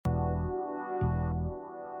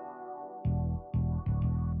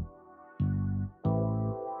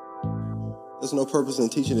There's no purpose in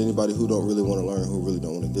teaching anybody who don't really want to learn, who really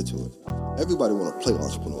don't want to get to it. Everybody want to play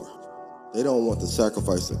entrepreneur. They don't want the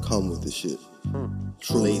sacrifice that come with this shit.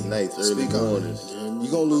 Truly. Late nights, early mornings.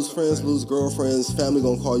 You're going to lose friends, lose girlfriends, family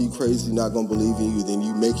going to call you crazy, not going to believe in you, then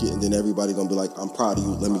you make it, and then everybody going to be like, I'm proud of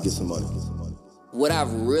you, let me get some money. What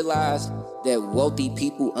I've realized that wealthy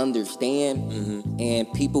people understand,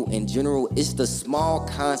 and people in general, it's the small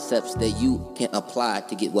concepts that you can apply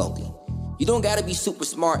to get wealthy. You don't gotta be super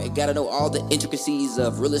smart and gotta know all the intricacies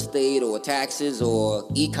of real estate or taxes or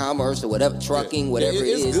e-commerce or whatever, trucking, whatever it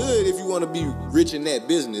is. It's good if you want to be rich in that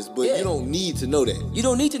business, but you don't need to know that. You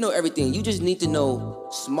don't need to know everything. You just need to know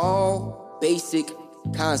small, basic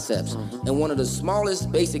concepts. And one of the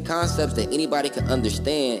smallest basic concepts that anybody can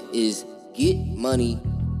understand is get money,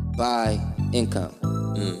 buy income.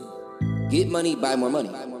 Get money, buy more money.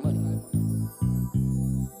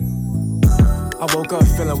 I woke up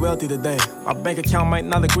feeling wealthy today. My bank account might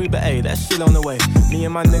not agree, but hey, that shit on the way. Me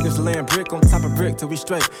and my niggas laying brick on top of brick till we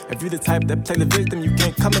straight. If you the type that play the victim, you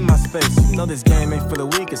can't come in my space. You know this game ain't for the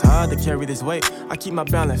weak, it's hard to carry this weight. I keep my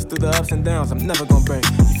balance through the ups and downs, I'm never gonna break.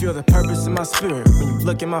 You feel the purpose in my spirit when you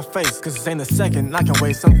look in my face. Cause this ain't a second I can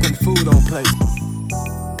waste, I'm putting food on plate.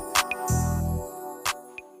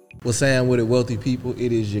 What's saying with it, wealthy people?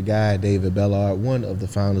 It is your guy, David Bellard, one of the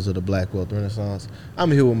founders of the Black Wealth Renaissance.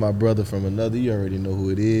 I'm here with my brother from another. You already know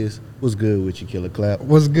who it is. What's good with you, Killer Clap?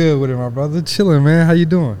 What's good with it, my brother? Chilling, man. How you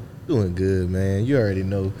doing? Doing good, man. You already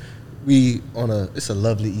know. It's a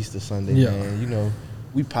lovely Easter Sunday, man. You know,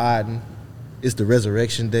 we podding. It's the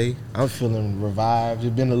resurrection day. I'm feeling revived.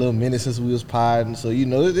 It's been a little minute since we was podding. So, you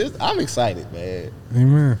know, I'm excited, man.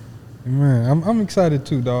 Amen. I'm excited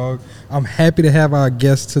too, dog. I'm happy to have our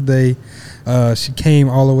guest today. She came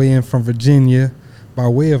all the way in from Virginia by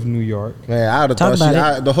way of New York. Man, I would have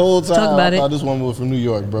thought the whole time I thought this woman was from New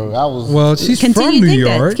York, bro. Well, she's from New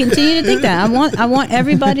York. Continue to think that. I want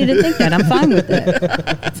everybody to think that. I'm fine with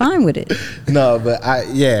that. Fine with it. No, but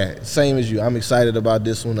same as you. I'm excited about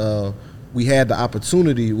this one. We had the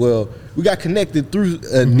opportunity. Well, we got connected through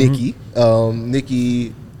Nicky.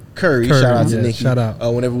 Nicky Curry, shout out to Nicky. Shout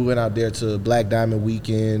out. Whenever we went out there to Black Diamond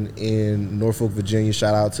Weekend in Norfolk, Virginia,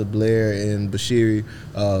 shout out to Blair and Bashiri.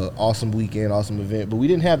 Awesome weekend, awesome event. But we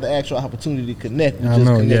didn't have the actual opportunity to connect. We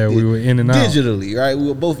we were in and out. Digitally, right? We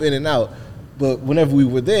were both in and out. But whenever we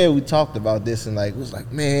were there, we talked about this and it was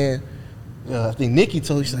like, man, I think Nicky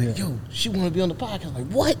told me, she's like, yo, she want to be on the podcast. I'm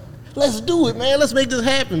like, what? Let's do it, man. Let's make this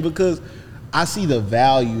happen because I see the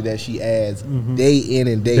value that she adds day in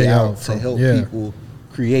and day out to help people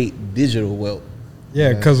create digital wealth.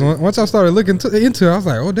 Yeah, because once I started looking into it, I was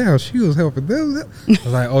like, oh, damn, she was helping them. I was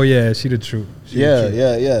like, oh, yeah, she the truth.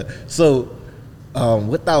 Yeah. So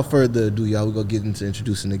without further ado, y'all, we're going to get into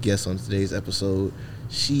introducing the guest on today's episode.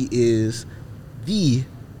 She is the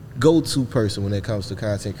go-to person when it comes to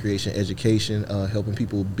content creation, education, helping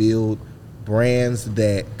people build brands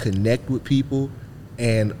that connect with people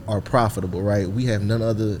and are profitable, right? We have none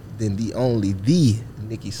other than the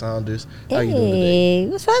Nicky Saunders. How you doing today?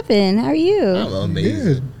 What's poppin'? How are you? I'm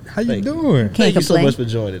amazing. Good. How you doing? Thank you so much for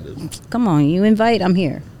joining us. Come on, you invite, I'm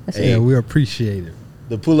here. Yeah, we appreciate it.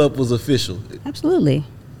 The pull-up was official. Absolutely.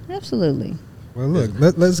 Well,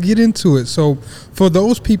 look, let's get into it. So, for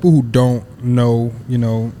those people who don't know,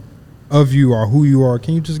 of you or who you are,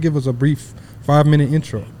 can you just give us a brief 5-minute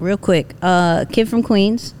intro? Real quick. Kid from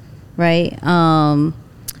Queens, right?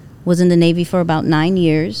 Was in the Navy for about 9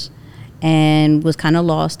 years. And was kind of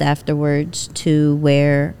lost afterwards to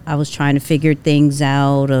where I was trying to figure things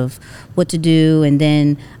out of what to do. And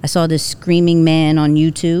then I saw this screaming man on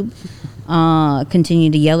YouTube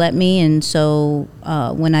continue to yell at me. And so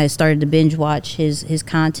when I started to binge watch his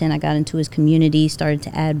content, I got into his community, started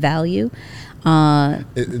to add value.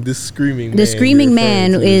 This screaming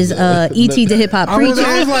man is E.T. the hip hop preacher.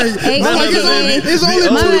 I was like, it's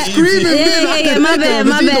only two screaming men. Yeah, my bad.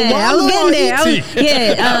 I was getting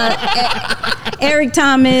there. Eric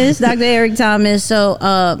Thomas, Dr. Eric Thomas. So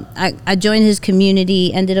I joined his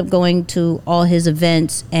community, ended up going to all his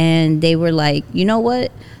events, and they were like, you know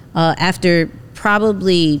what? After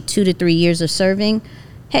probably 2 to 3 years of serving,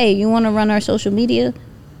 hey, you want to run our social media?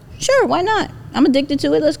 Sure, why not? I'm addicted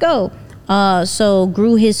to it. Let's go. So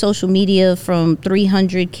grew his social media from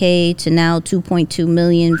 300K to now 2.2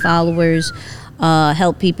 million followers.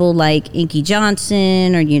 Help people like Inky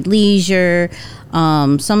Johnson or Your Leisure,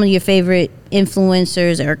 some of your favorite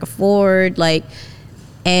influencers, Erica Ford,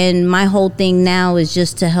 and my whole thing now is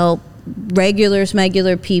just to help regular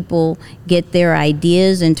people get their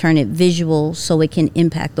ideas and turn it visual so it can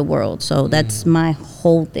impact the world. So that's my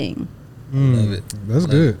whole thing. Love it. That's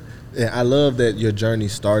good. And I love that your journey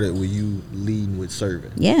started with you leading with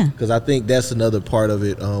serving. Yeah. Because I think that's another part of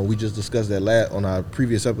it. We just discussed that on our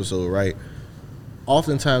previous episode, right?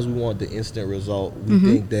 Oftentimes we want the instant result. We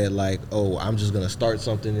think that like, oh, I'm just going to start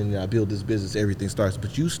something and I build this business, everything starts.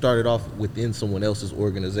 But you started off within someone else's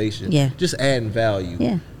organization. Yeah. Just adding value.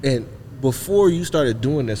 Yeah. And before you started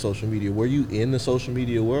doing that social media, were you in the social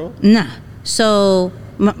media world? Nah. So,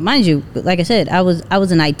 mind you, like I said, I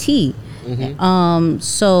was in IT.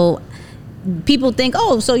 So people think,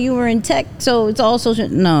 oh, so you were in tech, so it's all social.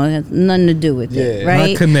 No, it has nothing to do with it,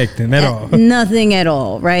 right? Not connecting at all. Nothing at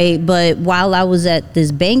all, right? But while I was at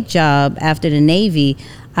this bank job after the Navy,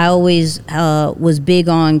 I always was big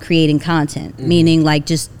on creating content, meaning like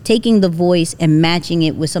just taking the voice and matching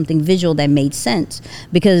it with something visual that made sense.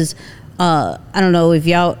 Because I don't know if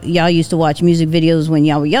y'all used to watch music videos when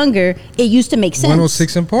y'all were younger. It used to make sense.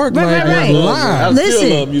 106 in Park, right. I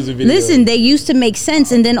still love music videos. Listen, they used to make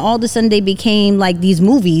sense, and then all of a sudden they became like these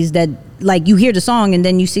movies that, like, you hear the song and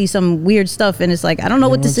then you see some weird stuff, and it's like, I don't know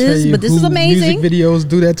what this is, but this is amazing. Music videos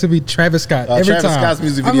do that to me. Travis Scott every Travis time. Scott's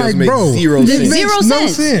music I'm videos like, make bro, zero sense. Zero no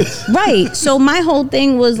sense. Right. So my whole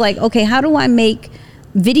thing was like, okay, how do I make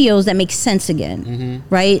videos that make sense again?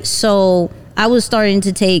 Right. So I was starting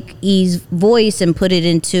to take E's voice and put it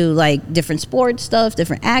into like different sports stuff,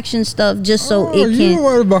 different action stuff, just so it can. You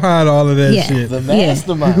were behind all of that shit. The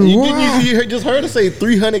mastermind. You just heard her say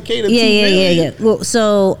 300K to 2 million. Yeah. Well,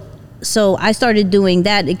 so I started doing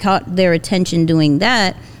that. It caught their attention doing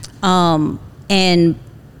that, and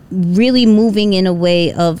really moving in a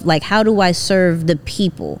way of like, how do I serve the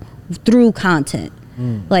people through content?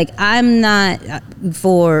 Like, I'm not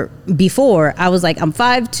before I was like, I'm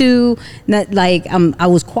 5'2", not like I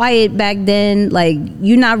was quiet back then. Like,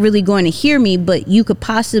 you're not really going to hear me, but you could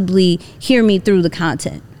possibly hear me through the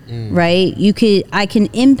content. Right? I can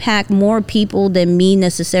impact more people than me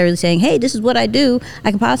necessarily saying, hey, this is what I do. I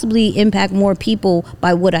can possibly impact more people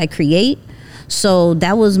by what I create. So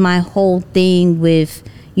that was my whole thing with,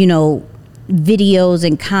 videos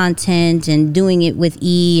and content, and doing it with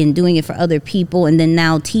E and doing it for other people, and then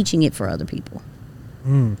now teaching it for other people.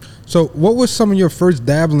 So what was some of your first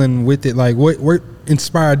dabbling with it? Like, what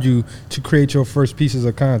inspired you to create your first pieces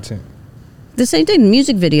of content? The same thing,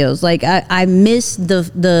 music videos. Like, I miss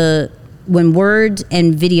the when words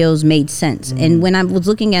and videos made sense. And when I was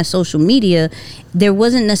looking at social media, there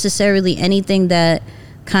wasn't necessarily anything that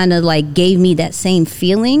kind of like gave me that same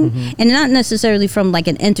feeling, and not necessarily from like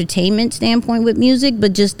an entertainment standpoint with music,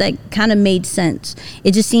 but just that kind of made sense.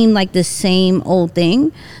 It just seemed like the same old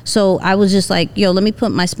thing. So I was just like, yo, let me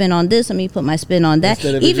put my spin on this, let me put my spin on that.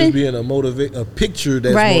 Instead of it just being a picture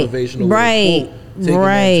that's motivational, right, taking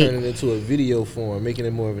that, turning it into a video form, making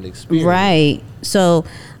it more of an experience. Right. So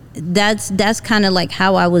that's kind of like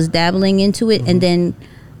how I was dabbling into it. And then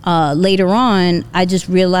later on, I just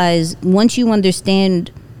realized, once you understand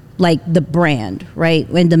like the brand, right,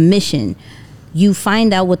 and the mission, you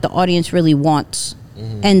find out what the audience really wants.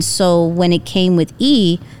 And so when it came with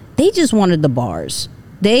E, they just wanted the bars.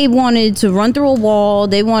 They wanted to run through a wall.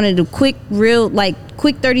 They wanted a quick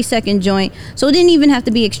 30-second joint. So it didn't even have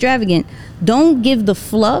to be extravagant. Don't give the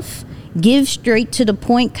fluff. Give straight to the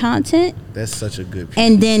point content. That's such a good piece.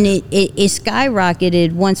 And then it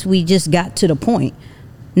skyrocketed once we just got to the point.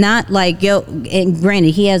 Not like, yo, and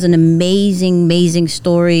granted, he has an amazing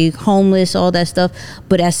story, homeless, all that stuff.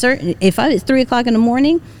 But it's 3 o'clock in the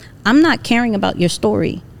morning, I'm not caring about your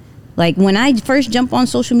story. Like, when I first jump on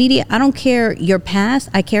social media, I don't care your past.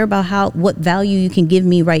 I care about what value you can give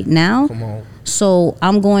me right now. Come on. So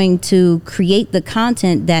I'm going to create the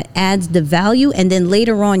content that adds the value, and then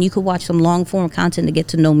later on you could watch some long form content to get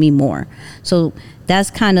to know me more. So that's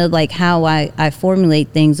kind of like how I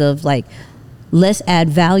formulate things of like, let's add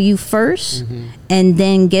value first, and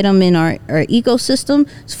then get them in our ecosystem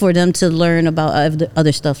for them to learn about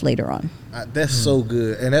other stuff later on. That's so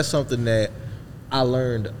good. And that's something that I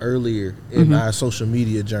learned earlier in our social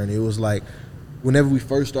media journey. It was like, whenever we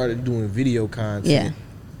first started doing video content,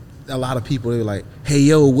 a lot of people, they were like, hey,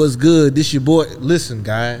 yo, what's good? This your boy. Listen,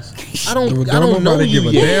 guys, I don't know you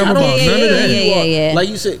yet. I don't know none of that. Like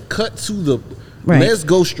you said, cut to the... Right. Let's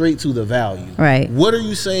go straight to the value. Right. What are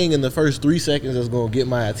you saying in the first 3 seconds that's going to get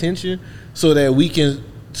my attention, so that we can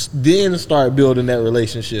then start building that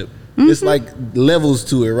relationship? It's like levels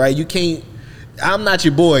to it, right? You can't... I'm not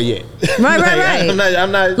your boy yet. Right.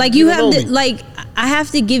 I'm not. Like, you have to, like, I have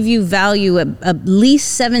to give you value at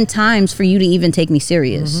least 7 times for you to even take me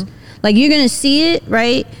serious. Like, you're going to see it,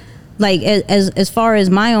 right? Like, as far as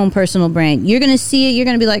my own personal brand, you're going to see it. You're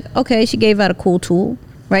going to be like, okay, she gave out a cool tool,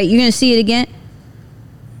 right? You're going to see it again.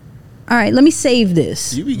 all right, let me save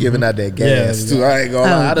this. You be giving out that gas too. I ain't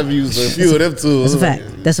gonna lie. I'd have used a few of them too.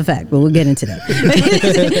 That's a fact, but we'll get into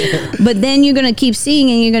that. But then you're gonna keep seeing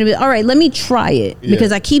it and you're gonna be, all right, let me try it.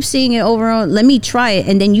 Because I keep seeing it over and over. Let me try it.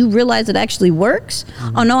 And then you realize it actually works.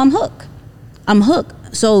 Oh no, I'm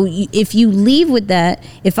hooked. So if you leave with that,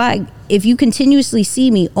 if you continuously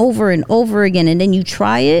see me over and over again and then you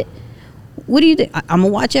try it, what do you think? I'm gonna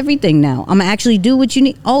watch everything now. I'm gonna actually do what you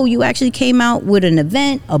need. Oh, you actually came out with an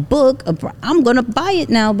event, a book. I'm gonna buy it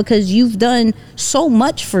now because you've done so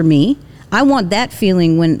much for me. I want that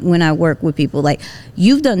feeling when I work with people. Like,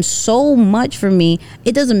 you've done so much for me.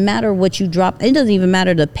 It doesn't matter what you drop. It doesn't even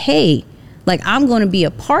matter the pay. Like, I'm going to be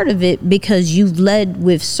a part of it because you've led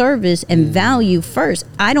with service and value first.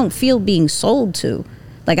 I don't feel being sold to.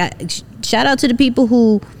 Like, shout out to the people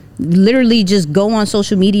who literally just go on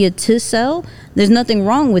social media to sell. There's nothing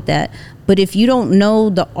wrong with that. But if you don't know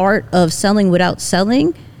the art of selling without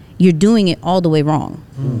selling, you're doing it all the way wrong.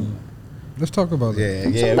 Let's talk about that.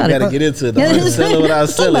 Yeah, we gotta get into it. The selling without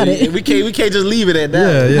selling. We can't just leave it at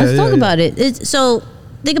that. Let's talk about it. So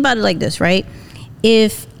think about it like this, right?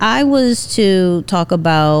 If I was to talk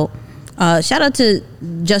about, shout out to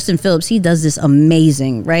Justin Phillips, he does this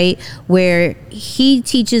amazing, right? Where he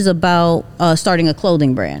teaches about starting a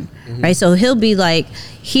clothing brand, right? So he'll be like,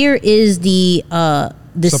 here is the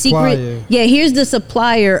supplier. secret. Yeah, here's the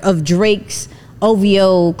supplier of Drake's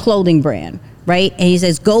OVO clothing brand. Right, and he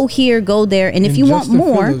says, "Go here, go there, and if you Justin want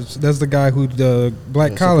more." Phillips, that's the guy who the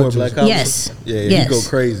black colleges. Yes, he go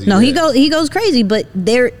crazy. No, he goes crazy. But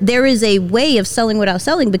there is a way of selling without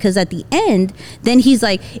selling, because at the end, then he's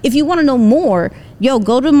like, if you want to know more, yo,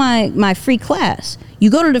 go to my free class.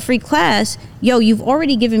 You go to the free class, yo, you've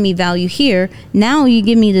already given me value here. Now you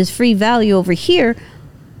give me this free value over here.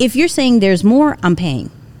 If you're saying there's more, I'm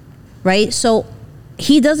paying, right? So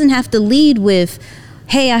he doesn't have to lead with,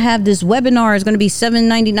 hey, I have this webinar, it's going to be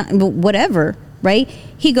 $7.99, whatever, right?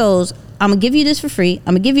 He goes, I'm going to give you this for free.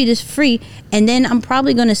 I'm going to give you this for free. And then I'm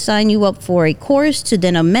probably going to sign you up for a course, to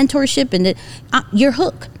then a mentorship. And then you're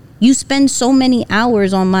hooked. You spend so many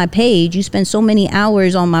hours on my page. You spend so many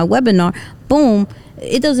hours on my webinar. Boom.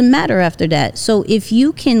 It doesn't matter after that. So if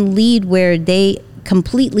you can lead where they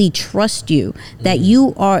completely trust you, that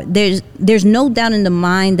you are, there's no doubt in the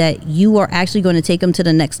mind that you are actually going to take them to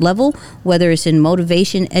the next level, whether it's in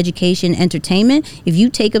motivation, education, entertainment. If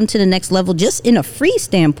you take them to the next level just in a free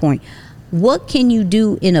standpoint, what can you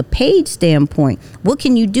do in a paid standpoint? What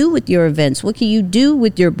can you do with your events? What can you do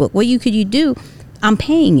with your book? What could you do? I'm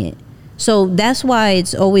paying it. So that's why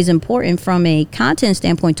it's always important from a content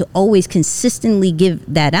standpoint to always consistently give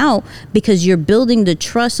that out, because you're building the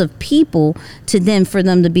trust of people to then for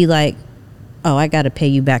them to be like, oh, I got to pay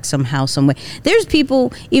you back somehow, some way. There's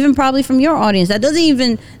people, even probably from your audience, that doesn't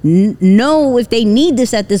even know if they need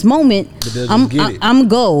this at this moment. I'm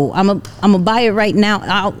gonna buy it right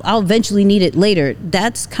now. I'll eventually need it later.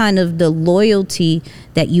 That's kind of the loyalty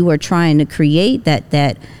that you are trying to create,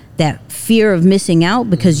 that fear of missing out,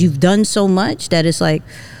 because you've done so much that it's like,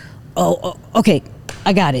 oh, okay,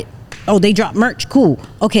 I got it. Oh, they dropped merch, cool.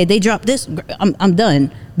 Okay, they dropped this, I'm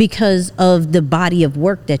done, because of the body of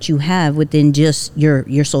work that you have within just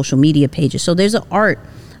your social media pages. So there's an art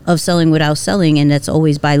of selling without selling, and that's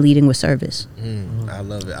always by leading with service. I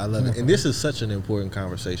love it. And this is such an important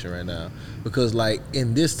conversation right now, because like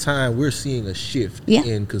in this time we're seeing a shift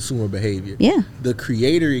in consumer behavior. The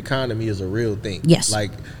creator economy is a real thing.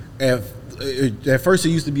 Like at first it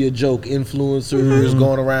used to be a joke, influencers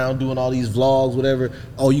going around doing all these vlogs, whatever.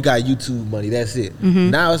 Oh, you got YouTube money, that's it.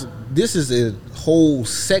 Now this is a whole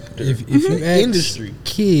sector. If you ask industry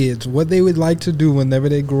kids what they would like to do whenever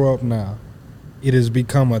they grow up now, it has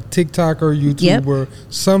become a TikToker, YouTuber,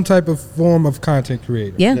 some type of form of content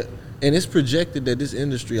creator. And it's projected that this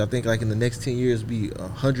industry, I think like in the next 10 years, be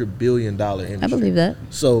 $100 billion industry. I believe that.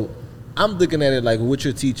 So I'm looking at it like what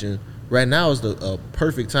you're teaching right now is the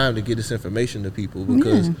perfect time to get this information to people,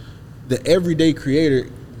 because the everyday creator,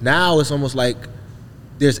 now it's almost like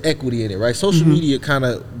there's equity in it, right? Social media kind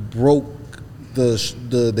of broke the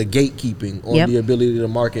gatekeeping on the ability to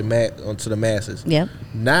market onto the masses.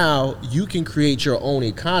 Now you can create your own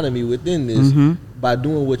economy within this by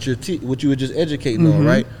doing what you were just educating on,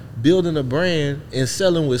 right? Building a brand and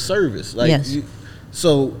selling with service. Like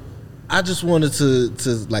so I just wanted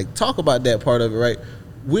to like talk about that part of it, right?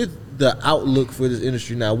 With the outlook for this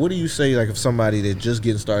industry now, what do you say, like if somebody that's just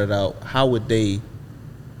getting started out, how would they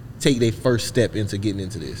take their first step into getting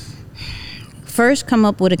into this? First, come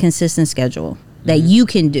up with a consistent schedule that you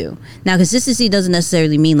can do. Now, consistency doesn't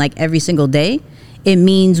necessarily mean like every single day. It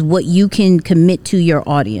means what you can commit to your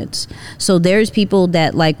audience. So there's people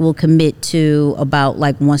that like will commit to about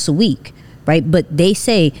like once a week, right? But they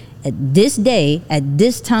say at this day, at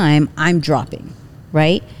this time, I'm dropping,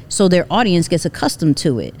 right? So their audience gets accustomed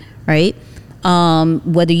to it, right?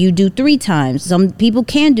 Whether you do 3 times, some people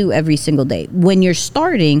can do every single day. When you're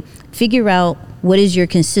starting, figure out what is your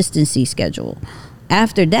consistency schedule.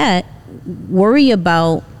 After that, worry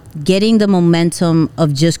about getting the momentum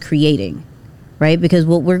of just creating, right? Because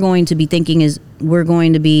what we're going to be thinking is we're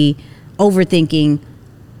going to be overthinking,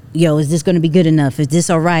 yo, is this going to be good enough? Is this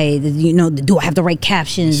all right? You know, do I have the right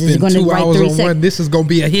captions? Is it going to write 3 seconds? One, this is going to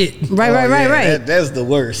be a hit. Right. That's the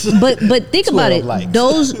worst. But think about it. Likes.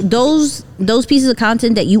 Those pieces of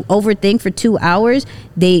content that you overthink for 2 hours,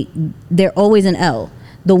 they're always an L.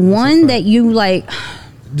 The one that you like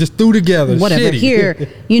just threw together, whatever, shitty. Here,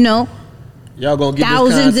 you know, y'all gonna get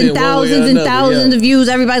thousands and thousands and thousands of views.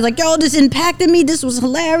 Everybody's like, yo, this impacted me. This was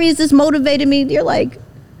hilarious. This motivated me. You're like,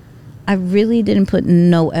 I really didn't put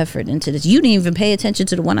no effort into this. You didn't even pay attention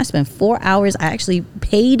to the one I spent 4 hours. I actually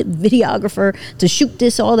paid videographer to shoot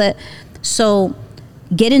this, all that. So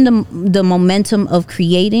get in the momentum of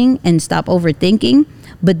creating and stop overthinking.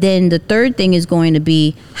 But then the third thing is going to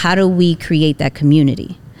be, how do we create that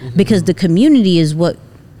community? Because the community is what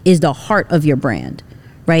is the heart of your brand,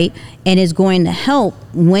 right? And it's going to help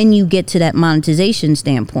when you get to that monetization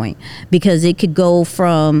standpoint, because it could go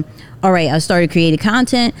from, all right, I started creating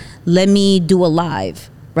content, let me do a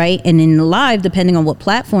live, right? And in the live, depending on what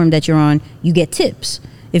platform that you're on, you get tips.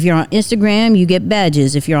 If you're on Instagram, you get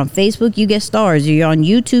badges. If you're on Facebook, you get stars. If you're on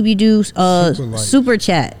YouTube, you do super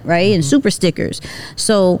chat, right? And super stickers.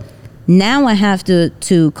 So now I have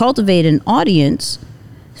to cultivate an audience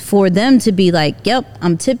for them to be like, yep,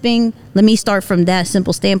 I'm tipping. Let me start from that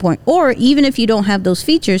simple standpoint. Or even if you don't have those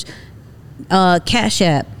features, Cash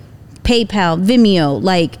App, PayPal, Vimeo,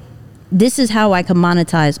 like this is how I can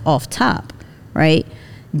monetize off top, right?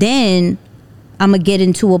 Then I'm going to get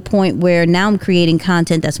into a point where now I'm creating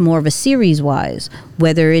content that's more of a series wise,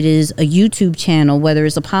 whether it is a YouTube channel, whether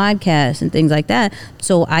it's a podcast and things like that.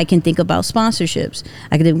 So I can think about sponsorships.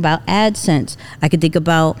 I can think about AdSense. I can think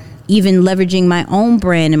about even leveraging my own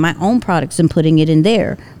brand and my own products and putting it in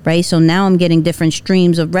there, right? So now I'm getting different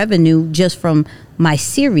streams of revenue just from my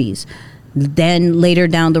series. Then later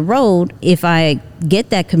down the road, if I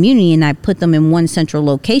get that community and I put them in one central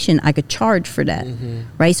location, I could charge for that,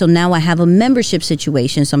 right? So now I have a membership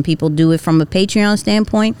situation. Some people do it from a Patreon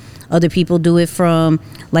standpoint. Other people do it from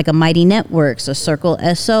like a Mighty Networks, a Circle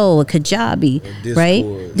SO, a Kajabi,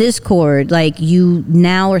 right? Discord. Like you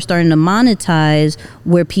now are starting to monetize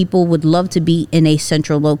where people would love to be in a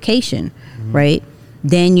central location, right?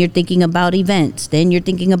 Then you're thinking about events. Then you're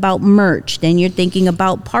thinking about merch. Then you're thinking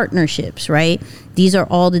about partnerships, right? These are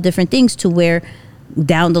all the different things to where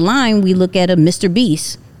down the line we look at a Mr.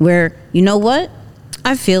 Beast where, you know what?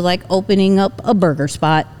 I feel like opening up a burger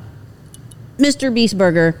spot, Mr. Beast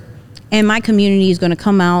Burger, and my community is going to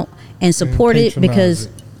come out and support it because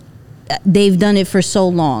they've done it for so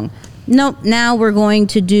long. Nope, now we're going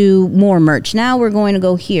to do more merch. Now we're going to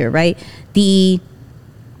go here, right?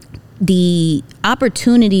 The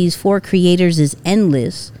opportunities for creators is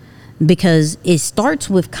endless because it starts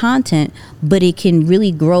with content, but it can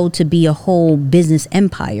really grow to be a whole business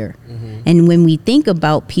empire. And when we think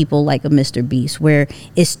about people like a Mr. Beast, where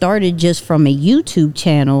it started just from a YouTube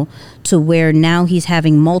channel to where now he's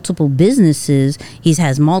having multiple businesses, he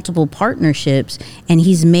has multiple partnerships, and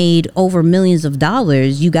he's made over millions of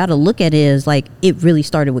dollars, you got to look at it as like it really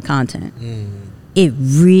started with content. It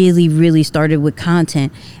really, really started with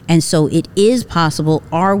content. And so it is possible.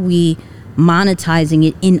 Are we monetizing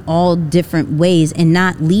it in all different ways and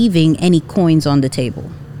not leaving any coins on the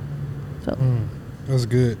table? So that's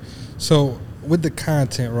good. So with the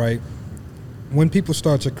content, right, when people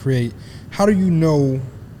start to create, how do you know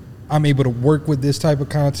I'm able to work with this type of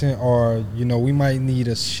content, or, you know, we might need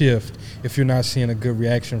a shift if you're not seeing a good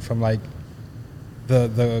reaction from like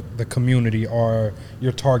the community or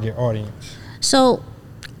your target audience? So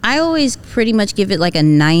I always pretty much give it like a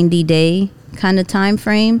 90-day kind of time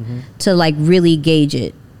frame to like really gauge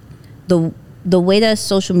it. The way that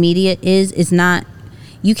social media is not,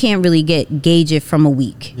 you can't really gauge it from a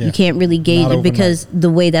week. You can't really gauge it because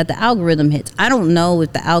the way that the algorithm hits. I don't know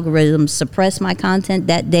if the algorithm suppressed my content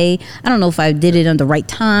that day. I don't know if I did it on the right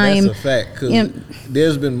time. That's a fact, because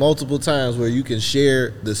there's been multiple times where you can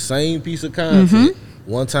share the same piece of content.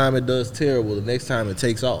 One time it does terrible, the next time it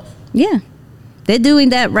takes off. Yeah. They're doing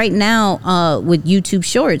that right now with YouTube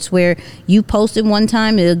Shorts, where you post it one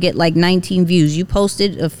time, it'll get like 19 views. You post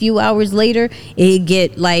it a few hours later, it'll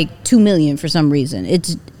get like 2 million for some reason.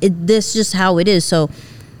 This just how it is. So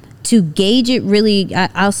to gauge it really,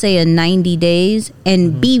 I'll say a 90 days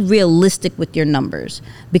and be realistic with your numbers,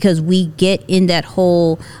 because we get in that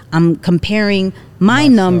whole, I'm comparing my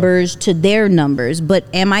numbers to their numbers, but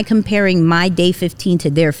am I comparing my day 15 to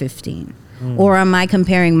their 15? Or am I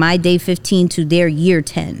comparing my day 15 to their year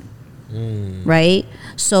 10? Right?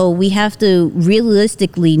 So we have to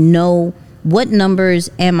realistically know what numbers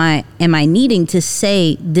am I needing to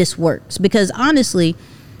say this works. Because honestly,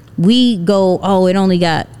 we go, oh, it only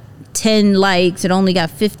got 10 likes, it only got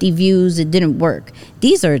 50 views, it didn't work.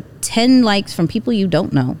 These are 10 likes from people you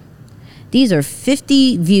don't know. These are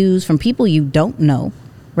 50 views from people you don't know,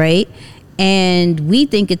 right? And we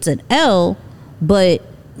think it's an L, but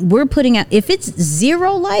we're putting out, if it's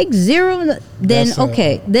 0 likes, then that's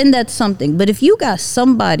okay, then that's something. But if you got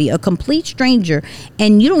somebody, a complete stranger,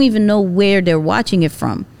 and you don't even know where they're watching it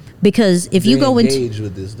from, because if you go into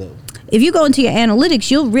with this though, if you go into your analytics,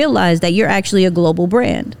 you'll realize that you're actually a global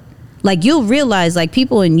brand. Like, you'll realize, like,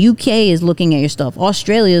 people in UK is looking at your stuff,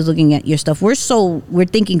 Australia is looking at your stuff. We're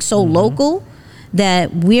thinking so local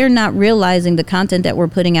that we're not realizing the content that we're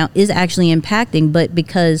putting out is actually impacting. But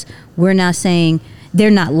because we're not saying, they're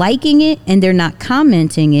not liking it and they're not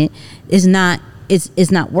commenting it, it's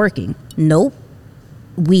not working. Nope.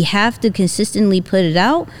 We have to consistently put it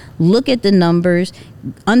out, look at the numbers,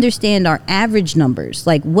 understand our average numbers.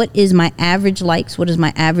 Like, what is my average likes? What is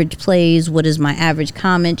my average plays? What is my average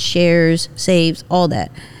comments, shares, saves, all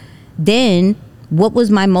that? Then, what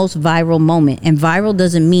was my most viral moment? And viral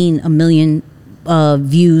doesn't mean 1 million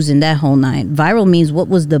views and that whole nine. Viral means what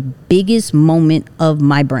was the biggest moment of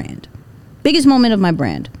my brand. Biggest moment of my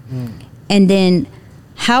brand. And then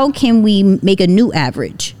how can we make a new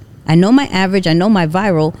average? I know my average, I know my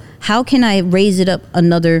viral. How can I raise it up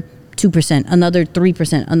another 2%, another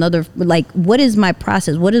 3%, another, like, what is my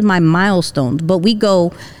process? What is my milestones? But we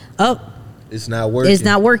go, oh, it's not working. It's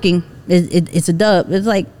not working. It's a dub. It's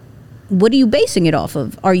like, what are you basing it off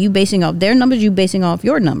of? Are you basing off their numbers? Are you basing off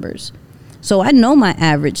your numbers? So I know my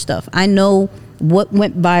average stuff. I know what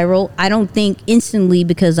went viral. I don't think instantly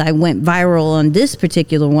because I went viral on this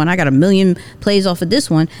particular one, I got 1 million plays off of this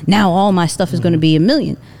one, now all my stuff is going to be 1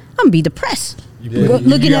 million. I'm going to be depressed.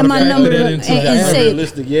 Looking at my number and say,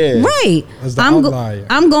 right,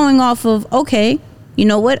 I'm going off of, okay, you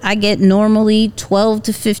know what? I get normally 12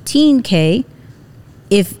 to 15K.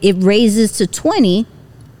 If it raises to 20,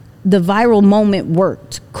 the viral moment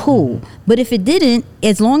worked. Cool. But if it didn't,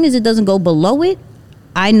 as long as it doesn't go below it,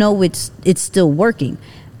 I know it's still working.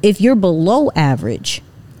 If you're below average,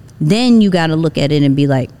 then you got to look at it and be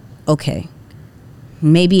like, okay,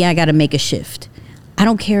 maybe I got to make a shift. I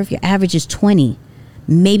don't care if your average is 20.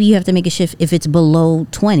 Maybe you have to make a shift if it's below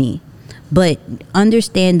 20. But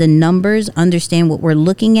understand the numbers, understand what we're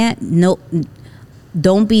looking at. No,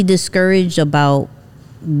 don't be discouraged about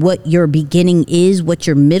what your beginning is, what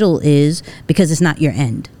your middle is, because it's not your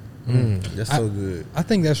end. That's so good. I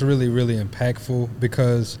think that's really, really impactful,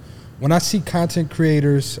 because when I see content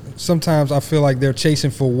creators, sometimes I feel like they're chasing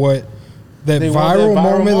for what that viral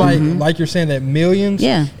moment, like you're saying, that millions.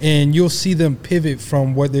 Yeah. And you'll see them pivot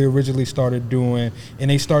from what they originally started doing, and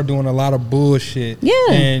they start doing a lot of bullshit. Yeah.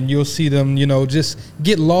 And you'll see them, just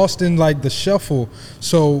get lost in like the shuffle.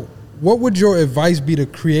 So what would your advice be to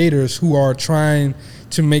creators who are trying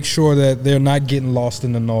to make sure that they're not getting lost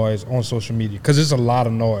in the noise on social media? Because there's a lot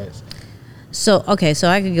of noise. So I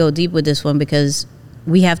could go deep with this one, because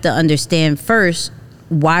we have to understand first,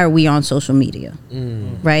 why are we on social media,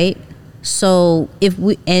 right? So it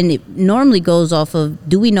normally goes off of,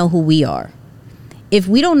 do we know who we are? If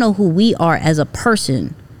we don't know who we are as a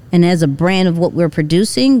person and as a brand of what we're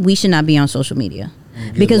producing, we should not be on social media.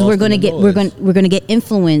 Because we're going to get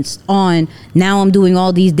influenced on, now I'm doing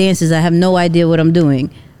all these dances, I have no idea what I'm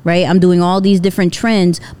doing, right? I'm doing all these different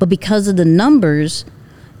trends, but because of the numbers,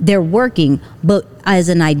 they're working. But as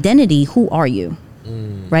an identity, who are you?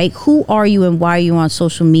 Right? Who are you and why are you on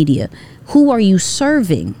social media? Who are you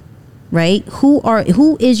serving? Right?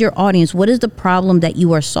 Who is your audience? What is the problem that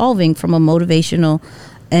you are solving from a motivational,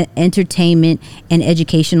 entertainment, and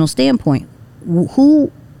educational standpoint?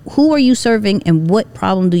 Who are you serving and what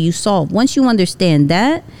problem do you solve? Once you understand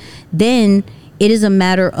that, then it is a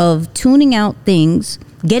matter of tuning out things,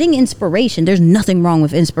 getting inspiration. There's nothing wrong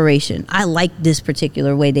with inspiration. I like this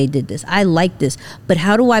particular way they did this. I like this. But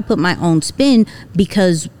how do I put my own spin?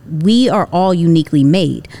 Because we are all uniquely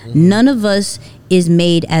made. None of us is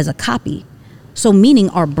made as a copy. So meaning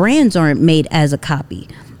our brands aren't made as a copy.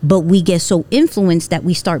 but we get so influenced that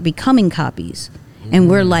we start becoming copies. And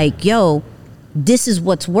we're like, yo, this is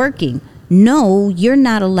what's working. No, you're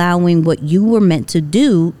not allowing what you were meant to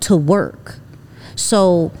do to work.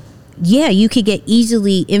 So yeah, you could get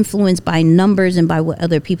easily influenced by numbers and by what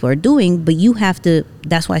other people are doing, but you have to,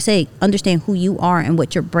 that's why I say, understand who you are and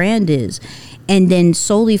what your brand is. And then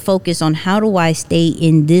solely focus on, how do I stay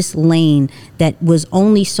in this lane that was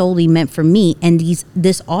only solely meant for me, and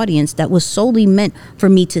this audience that was solely meant for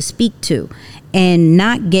me to speak to, and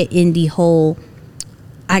not get in the whole,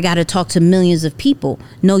 I got to talk to millions of people.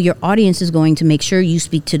 No, your audience is going to make sure you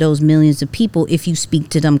speak to those millions of people if you speak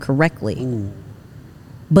to them correctly. Ooh.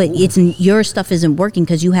 But your stuff isn't working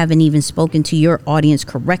because you haven't even spoken to your audience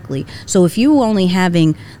correctly. So if you only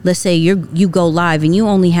having, let's say you go live and you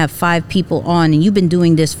only have 5 people on, and you've been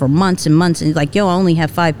doing this for months and months, and it's like, yo, I only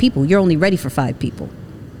have 5 people. You're only ready for 5 people,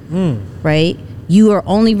 right? You are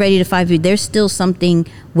only ready to 5 people. There's still something,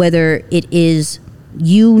 whether it is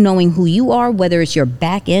you knowing who you are, whether it's your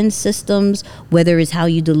back end systems, whether it's how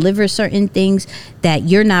you deliver certain things, that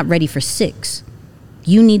you're not ready for 6.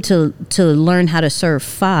 You need to learn how to serve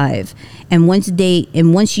 5. And once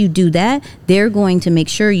you do that, they're going to make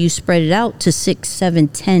sure you spread it out to 6, 7,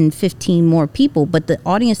 10, 15 more people. But the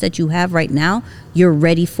audience that you have right now, you're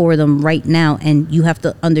ready for them right now. And you have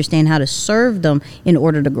to understand how to serve them in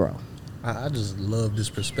order to grow. I just love this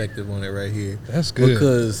perspective on it right here. That's good.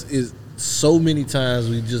 Because it's so many times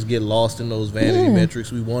we just get lost in those vanity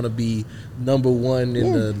metrics. We want to be number one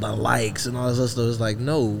in the likes and all this other stuff. It's like,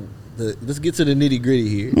 no. Let's get to the nitty gritty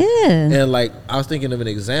here. Yeah. And like, I was thinking of an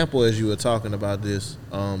example as you were talking about this.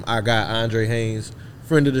 I got Andre Haynes,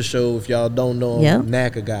 friend of the show. If y'all don't know him,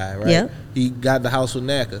 NACA guy, right? Yep. He got the house with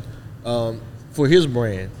NACA. For his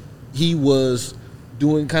brand, he was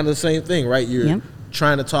doing kind of the same thing, right? You're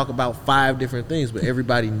trying to talk about 5 different things, but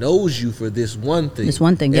everybody knows you for this one thing. This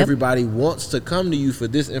one thing, Everybody wants to come to you for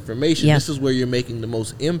this information. This is where you're making the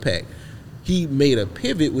most impact. He made a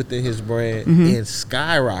pivot within his brand and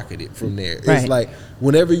skyrocketed from there. Right. It's like,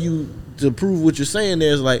 whenever to prove what you're saying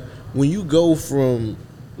there, is like, when you go from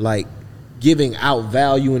like giving out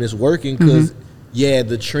value and it's working, because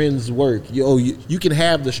the trends work. You can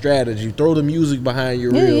have the strategy, throw the music behind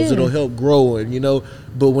your reels, it'll help grow, and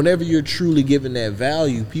but whenever you're truly giving that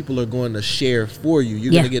value, people are going to share for you.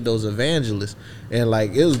 You're going to get those evangelists. And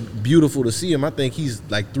like, it was beautiful to see him. I think he's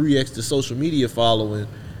like 3x the social media following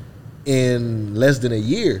in less than a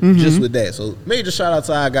year just with that. So major shout out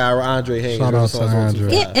to our guy Andre Haynes. Shout out to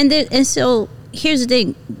Andre. Yeah, and so here's the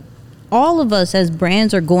thing. All of us as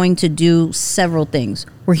brands are going to do several things.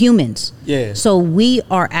 We're humans. Yeah. So we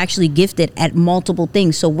are actually gifted at multiple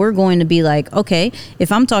things. So we're going to be like, okay,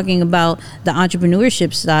 if I'm talking about the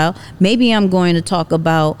entrepreneurship style, maybe I'm going to talk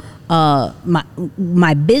about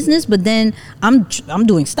my business, but then I'm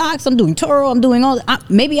doing stocks, I'm doing Toro, I'm doing all that.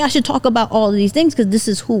 Maybe I should talk about all of these things because this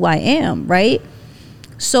is who I am, right?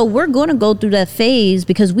 So we're going to go through that phase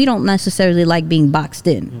because we don't necessarily like being boxed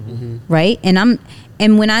in, right?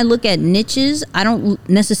 And when I look at niches, I don't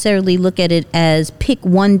necessarily look at it as pick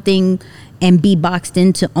one thing and be boxed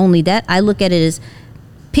into only that. I look at it as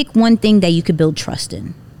pick one thing that you could build trust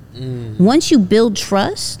in. Once you build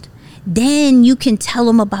trust, then you can tell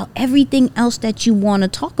them about everything else that you want to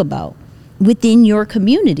talk about within your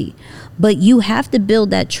community. But you have to build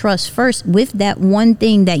that trust first with that one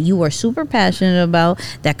thing that you are super passionate about,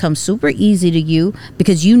 that comes super easy to you,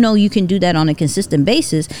 because you know you can do that on a consistent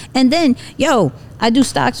basis. And then, I do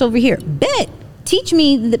stocks over here. Bet. Teach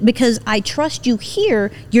me, because I trust you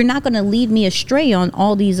here. You're not going to lead me astray on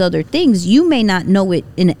all these other things. You may not know it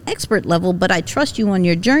in an expert level, but I trust you on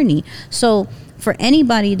your journey. So for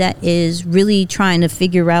anybody that is really trying to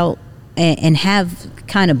figure out and have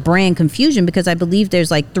kind of brand confusion, because I believe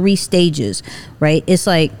there's like 3 stages, right? It's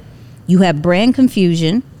like you have brand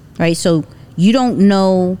confusion, right? So you don't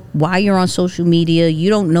know why you're on social media. You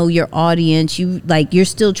don't know your audience. You're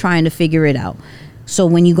still trying to figure it out. So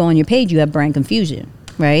when you go on your page, you have brand confusion,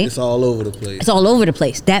 right? It's all over the place. It's all over the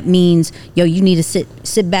place. That means, you need to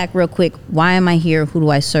sit back real quick. Why am I here? Who do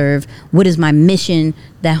I serve? What is my mission?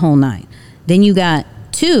 That whole 9. Then you got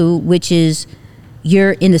 2, which is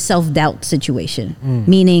you're in the self-doubt situation,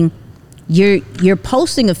 meaning you're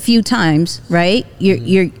posting a few times, right?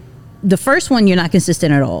 You're the first one, you're not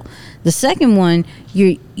consistent at all. The second one,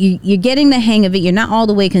 you're getting the hang of it. You're not all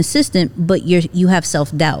the way consistent, but you have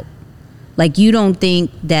self-doubt. Like, you don't think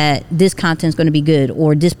that this content's going to be good,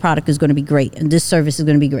 or this product is going to be great, and this service is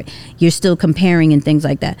going to be great. You're still comparing and things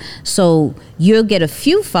like that. So you'll get a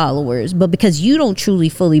few followers, but because you don't truly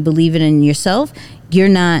fully believe it in yourself, you're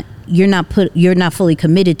not you're not fully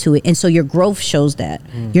committed to it, and so your growth shows that.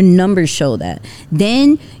 Your numbers show that.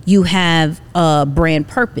 Then you have brand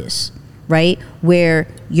purpose, right? Where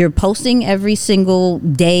you're posting every single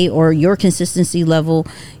day, or your consistency level,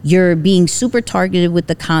 you're being super targeted with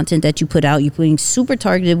the content that you put out, you're being super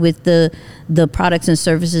targeted with the products and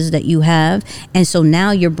services that you have. And so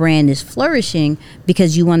now your brand is flourishing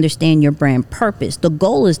because you understand your brand purpose. The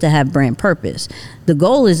goal is to have brand purpose. The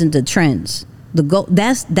goal isn't the trends. The goal,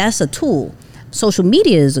 that's a tool. Social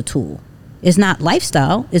media is a tool. It's not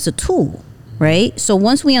lifestyle, it's a tool. Right? So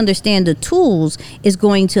once we understand the tools, it's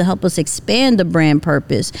going to help us expand the brand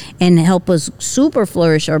purpose and help us super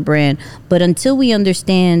flourish our brand. But until we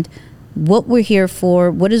understand what we're here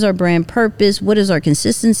for, what is our brand purpose, what is our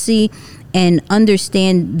consistency, and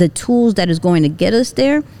understand the tools that is going to get us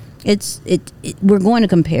there, we're going to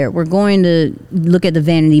compare. We're going to look at the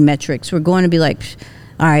vanity metrics. We're going to be like,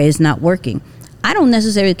 all right, it's not working. I don't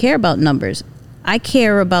necessarily care about numbers. I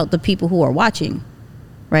care about the people who are watching,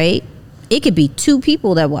 right? It could be 2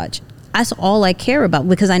 people that watch. That's all I care about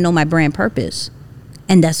because I know my brand purpose.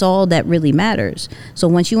 And that's all that really matters. So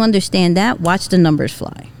once you understand that, watch the numbers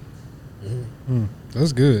fly.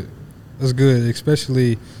 That's good. That's good,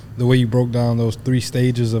 especially the way you broke down those 3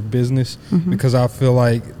 stages of business, because I feel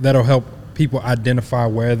like that'll help people identify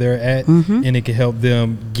where they're at, and it can help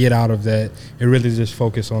them get out of that and really just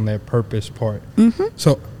focus on that purpose part.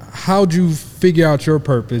 So how'd you figure out your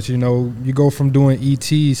purpose? You know, you go from doing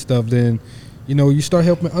ET stuff, then, you know, you start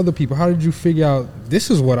helping other people. How did you figure out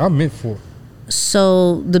this is what I'm meant for?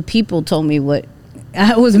 So the people told me what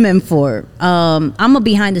I was meant for. I'm a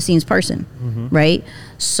behind the scenes person, right?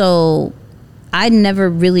 So I never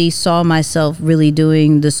really saw myself really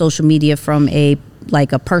doing the social media from a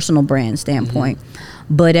personal brand standpoint.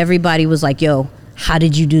 But everybody was like, yo, how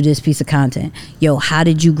did you do this piece of content? Yo, how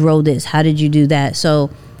did you grow this? How did you do that? So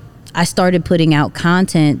I started putting out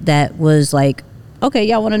content that was like, okay,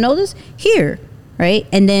 y'all want to know this? Here, right?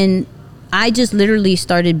 And then I just literally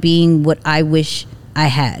started being what I wish I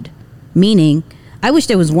had. Meaning, I wish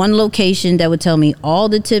there was one location that would tell me all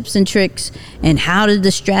the tips and tricks and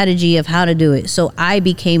the strategy of how to do it. So I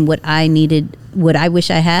became what I needed, what I wish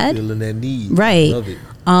I had. Feeling that need. Right. Love it.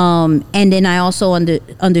 And then I also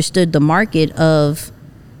understood the market of,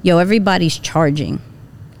 yo, everybody's charging,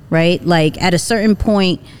 right? Like at a certain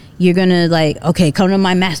point, you're going to like, okay, come to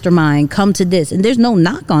my mastermind, come to this. And there's no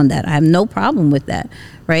knock on that. I have no problem with that,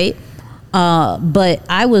 right? But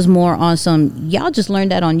I was more on some, y'all just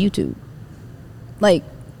learned that on YouTube. Like,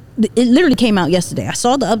 it literally came out yesterday. I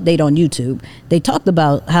saw the update on YouTube. They talked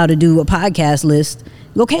about how to do a podcast list.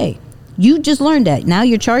 Okay, you just learned that. Now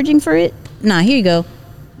you're charging for it? Nah, here you go.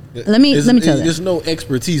 Let me tell you. There's no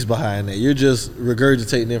expertise behind that. You're just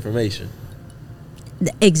regurgitating information.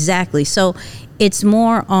 Exactly. So it's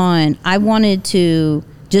more on, I wanted to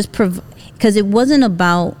just because it wasn't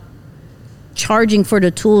about charging for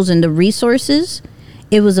the tools and the resources.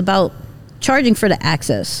 It was about charging for the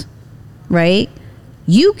access, right?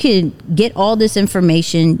 You can get all this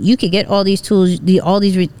information. You could get all these tools,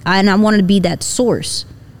 and I wanted to be that source,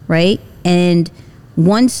 right? And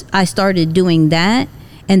once I started doing that,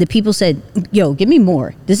 and the people said, yo, give me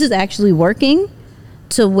more. This is actually working,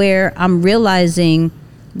 to where I'm realizing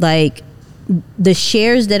like the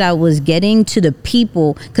shares that I was getting to the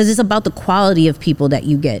people, because it's about the quality of people that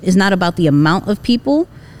you get. It's not about the amount of people.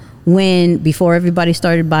 Before everybody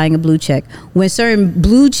started buying a blue check, when certain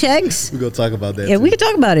blue checks, we're gonna talk about that. Yeah, we can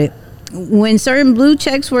talk about it. When certain blue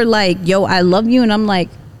checks were like, yo, I love you, and I'm like,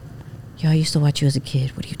 yo, I used to watch you as a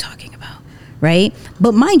kid. What are you talking about? Right?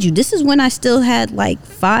 But mind you, this is when I still had like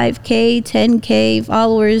 5K, 10K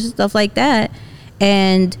followers, stuff like that.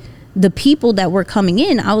 And the people that were coming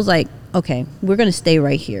in, I was like, okay, we're going to stay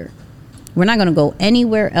right here. We're not going to go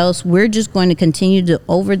anywhere else. We're just going to continue to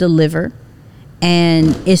over deliver.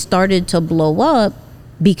 And it started to blow up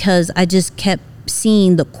because I just kept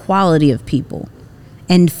seeing the quality of people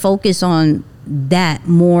and focus on that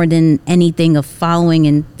more than anything of following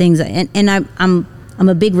and things. And I'm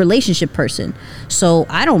a big relationship person. So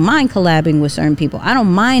I don't mind collabing with certain people. I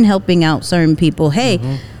don't mind helping out certain people. Hey,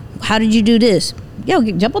 how did you do this? Yo,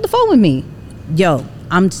 jump on the phone with me. Yo,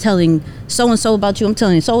 I'm telling so-and-so about you. I'm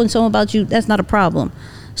telling so-and-so about you. That's not a problem.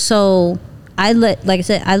 So like I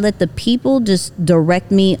said, I let the people just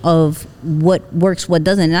direct me of what works, what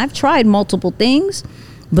doesn't. And I've tried multiple things,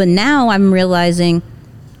 but now I'm realizing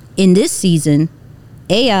in this season,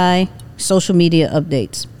 AI, social media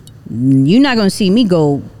updates, you're not going to see me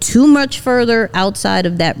go too much further outside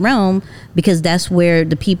of that realm, because that's where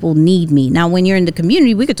the people need me. Now, when you're in the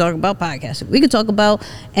community, we could talk about podcasting. We could talk about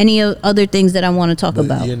any other things that I want to talk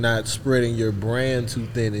about. You're not spreading your brand too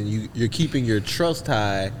thin, and you're keeping your trust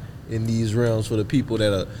high in these realms for the people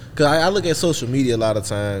that are. Because I look at social media a lot of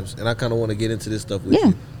times, and I kind of want to get into this stuff with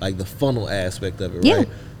you, like the funnel aspect of it, right?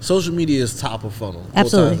 Social media is top of funnel.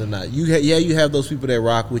 Absolutely. Times not. You have those people that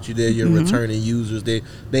rock with you. They're your returning users.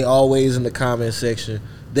 They always in the comment section.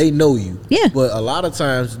 They know you. Yeah. But a lot of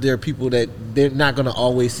times there are people that they're not going to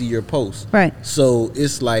always see your posts. Right. So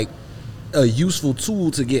it's like a useful tool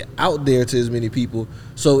to get out there to as many people.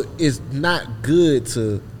 So it's not good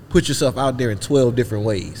to put yourself out there in 12 different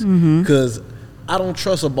ways. Because I don't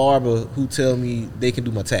trust a barber who tell me they can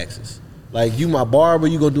do my taxes. Like, you my barber,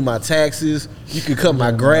 you gonna do my taxes, you can cut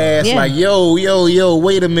my grass. Yeah. Like, yo,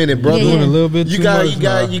 wait a minute, brother. Doing a little bit You too got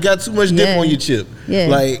much you got too much dip on your chip. Yeah.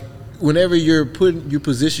 Like, whenever you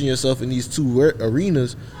position yourself in these two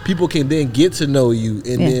arenas, people can then get to know you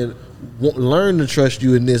and then learn to trust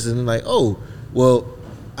you in this. And like, oh, well,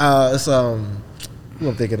 it's who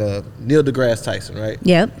I'm thinking of, Neil deGrasse Tyson, right?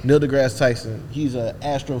 Yep. Neil deGrasse Tyson, he's an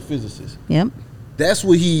astrophysicist. Yep. That's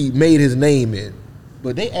what he made his name in.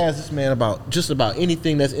 But they ask this man about just about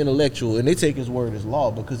anything that's intellectual, and they take his word as law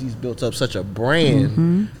because he's built up such a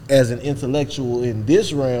brand as an intellectual in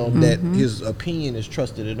this realm that his opinion is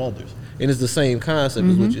trusted in others. And it's the same concept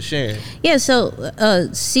as what you're sharing. Yeah, so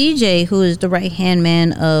CJ, who is the right-hand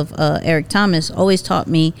man of Eric Thomas, always taught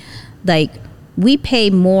me, like, we pay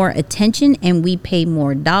more attention and we pay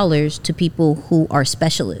more dollars to people who are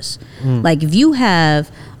specialists. Like, if you have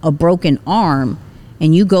a broken arm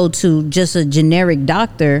and you go to just a generic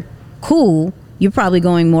doctor, cool, you're probably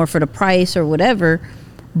going more for the price or whatever.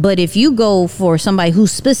 But if you go for somebody who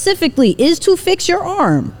specifically is to fix your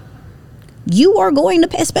arm, you are going to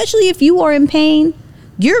pay, especially if you are in pain,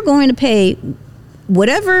 you're going to pay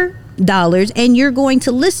whatever dollars and you're going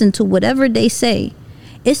to listen to whatever they say.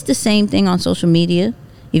 It's the same thing on social media.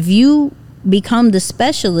 If you become the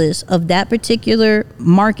specialist of that particular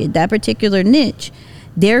market, that particular niche,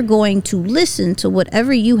 they're going to listen to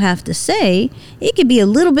whatever you have to say. It could be a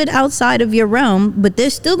little bit outside of your realm, but they're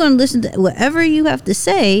still going to listen to whatever you have to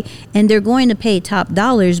say, and they're going to pay top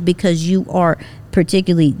dollars because you are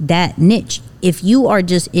particularly that niche. If you are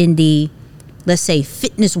just in the, let's say,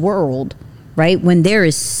 fitness world, right, when there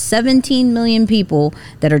is 17 million people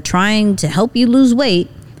that are trying to help you lose weight,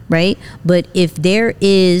 right? But if there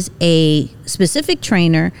is a specific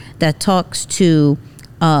trainer that talks to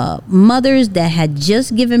mothers that had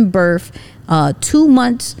just given birth 2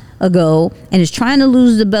 months ago and is trying to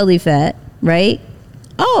lose the belly fat, right?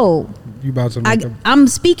 Oh, you about to make I'm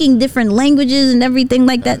speaking different languages and everything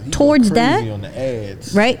like that towards that, on the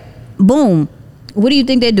ads. right? Boom. What do you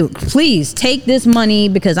think they do? Please take this money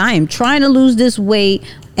because I am trying to lose this weight,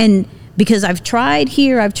 and because I've tried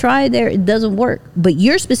here, I've tried there, it doesn't work. But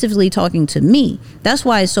you're specifically talking to me. That's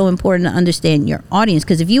why it's so important to understand your audience.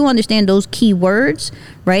 Because if you understand those key words,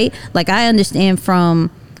 right? Like, I understand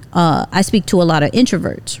from, I speak to a lot of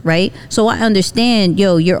introverts, right? So I understand,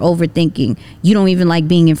 you're overthinking. You don't even like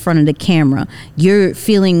being in front of the camera. You're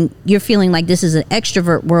feeling like this is an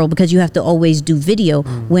extrovert world because you have to always do video.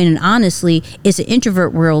 When honestly, it's an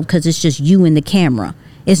introvert world because it's just you and the camera.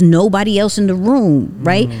 It's nobody else in the room,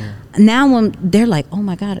 right? Now when they're like, oh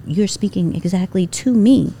my God, you're speaking exactly to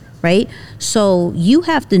me, right? So you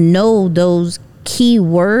have to know those key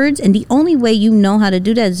words, and the only way you know how to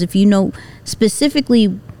do that is if you know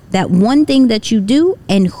specifically that one thing that you do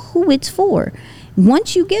and who it's for.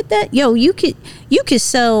 Once you get that, you could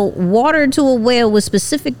sell water to a whale with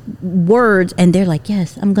specific words, and they're like,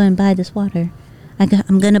 yes, I'm going to buy this water.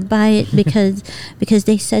 I'm going to buy it because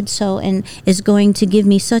they said so, and it's going to give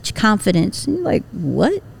me such confidence. And you're like,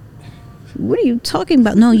 what? What are you talking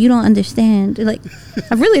about? No, you don't understand. They're like,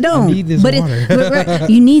 I really don't. I need this water. Right,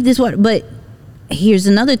 you need this water. But here's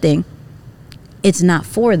another thing. It's not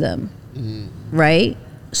for them, right?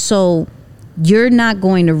 So you're not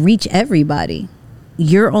going to reach everybody.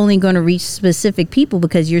 You're only going to reach specific people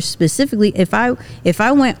because you're specifically, if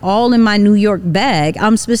I went all in my New York bag,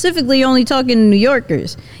 I'm specifically only talking to New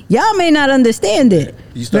Yorkers. Y'all may not understand it.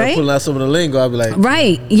 You start right? pulling out some of the lingo, I'll be like,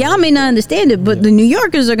 right. Y'all may not understand it, but the New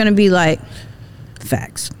Yorkers are going to be like,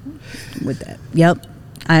 facts with that. Yep.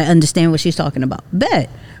 I understand what she's talking about. Bet.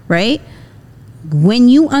 Right? When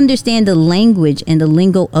you understand the language and the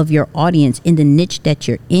lingo of your audience in the niche that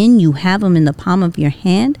you're in, you have them in the palm of your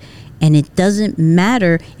hand. And it doesn't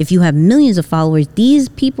matter if you have millions of followers. These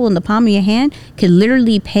people in the palm of your hand can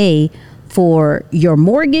literally pay for your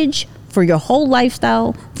mortgage, for your whole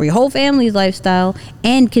lifestyle, for your whole family's lifestyle,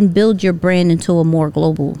 and can build your brand into a more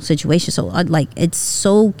global situation. So like, it's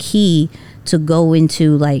so key to go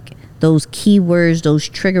into like those keywords, those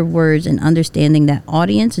trigger words, and understanding that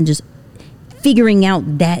audience and just figuring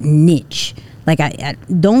out that niche. Like I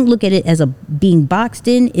don't look at it as being boxed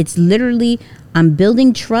in. It's literally, I'm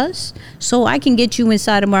building trust so I can get you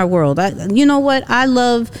inside of my world. You know what? I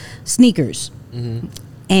love sneakers.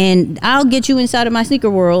 And I'll get you inside of my sneaker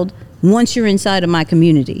world once you're inside of my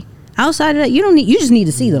community. Outside of that, you just need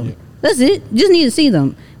to see them. That's it. You just need to see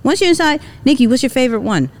them. Once you're inside, Nicky, what's your favorite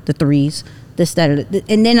one? The threes, this, that,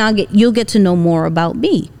 and then you'll get to know more about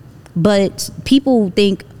me. But people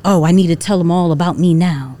think, oh, I need to tell them all about me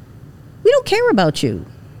now. We don't care about you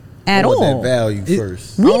at all. That value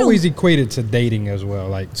first. I always equate it to dating as well.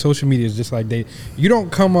 Like social media is just like dating. You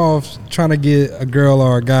don't come off trying to get a girl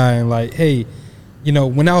or a guy and like, hey, you know,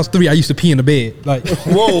 when I was 3, I used to pee in the bed. Like,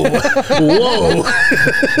 whoa. Like,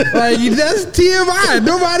 that's TMI.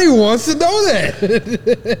 Nobody wants to know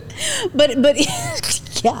that. But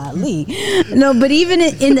golly. No, but even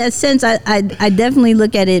in that sense, I definitely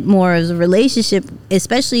look at it more as a relationship,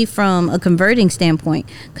 especially from a converting standpoint.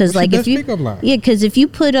 Because like if you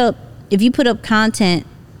put up content,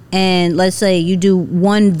 and let's say you do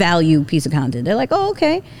one value piece of content, they're like, oh,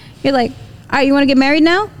 okay. You're like, all right, you want to get married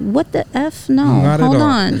now? What the F? No. Not Hold at all.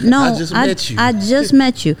 on. No. I just met you. I just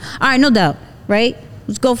met you. All right, no doubt, right?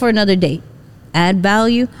 Let's go for another date. Add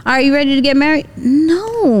value. All right, you ready to get married?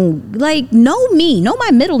 No. Like, know me. Know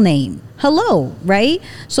my middle name. Hello, right?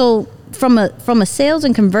 So from a sales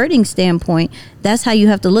and converting standpoint, that's how you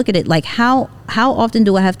have to look at it. Like, how often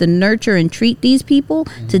do I have to nurture and treat these people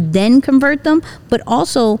to then convert them? But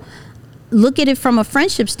also look at it from a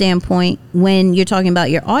friendship standpoint when you're talking about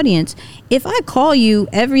your audience. If I call you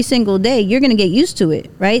every single day, you're going to get used to it,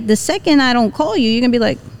 right? The second I don't call you, you're going to be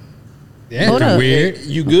like, hold up. Weird.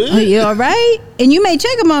 You good? You all right? And you may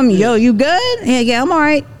check them on me. Yo, you good? Yeah, I'm all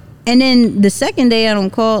right. And then the second day I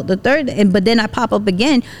don't call, the third, but then I pop up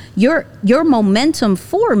again. Your momentum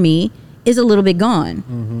for me is a little bit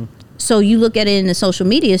gone. So you look at it in the social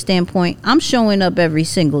media standpoint, I'm showing up every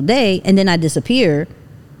single day and then I disappear.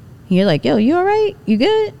 You're like, yo, you all right? You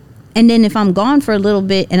good? And then if I'm gone for a little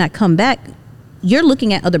bit and I come back, you're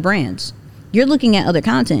looking at other brands. You're looking at other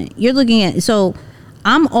content. You're looking at, so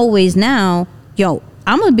I'm always now, yo,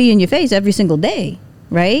 I'm going to be in your face every single day,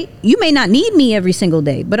 right? You may not need me every single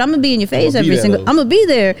day, but I'm going to be in your face I'm going to be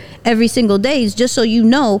there every single day, just so you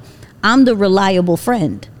know I'm the reliable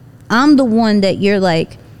friend. I'm the one that you're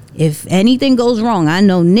like, if anything goes wrong, I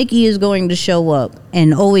know Nicky is going to show up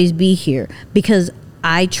and always be here, because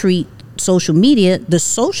I treat social media, the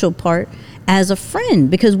social part, as a friend,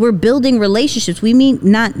 because we're building relationships. We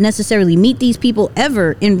not necessarily meet these people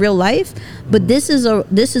ever in real life, but this is a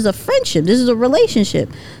friendship. This is a relationship.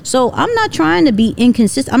 So I'm not trying to be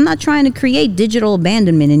inconsistent. I'm not trying to create digital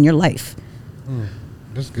abandonment in your life.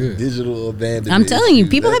 That's good. Digital abandonment. I'm telling you,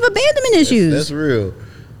 people have abandonment issues. That's real.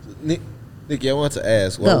 Nicky, I want to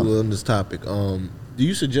ask while we're on this topic. Do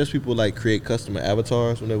you suggest people like create customer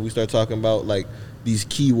avatars whenever we start talking about like these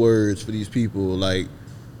keywords for these people? Like,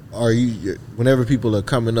 whenever people are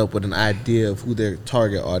coming up with an idea of who their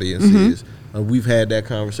target audience is, we've had that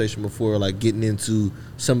conversation before, like getting into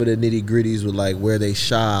some of the nitty gritties with like where they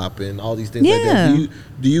shop and all these things like that.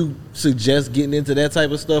 Do you suggest getting into that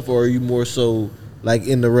type of stuff, or are you more so like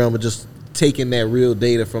in the realm of just taking that real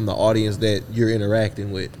data from the audience that you're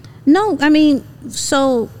interacting with? No, I mean,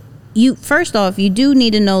 so first off, you do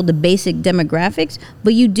need to know the basic demographics,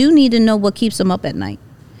 but you do need to know what keeps them up at night.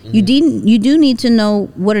 You do need to know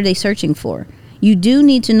what are they searching for. You do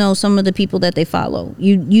need to know some of the people that they follow.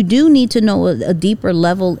 You do need to know a deeper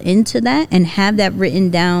level into that and have that written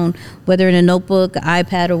down, whether in a notebook,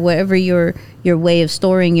 iPad, or wherever your way of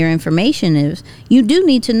storing your information is. You do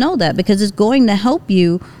need to know that, because it's going to help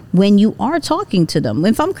you when you are talking to them.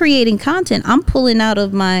 If I'm creating content, I'm pulling out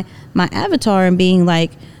of my avatar and being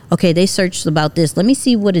like, okay, they searched about this. Let me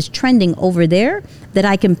see what is trending over there that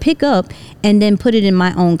I can pick up and then put it in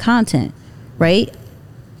my own content, right?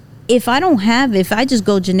 If I just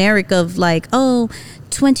go generic of like,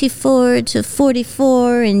 24 to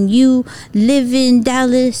 44 and you live in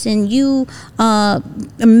Dallas and you are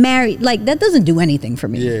married, like that doesn't do anything for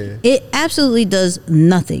me. Yeah. It absolutely does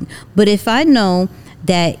nothing. But if I know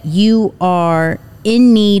that you are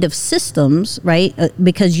in need of systems, right?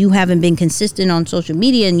 Because you haven't been consistent on social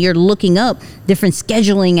media and you're looking up different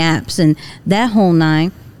scheduling apps and that whole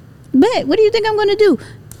nine. But what do you think I'm going to do?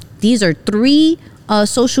 These are 3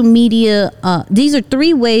 social media. These are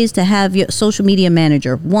 3 ways to have your social media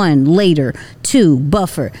manager. 1, later. 2,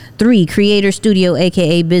 buffer. 3, creator studio,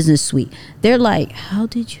 aka business suite. They're like, how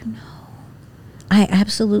did you know? I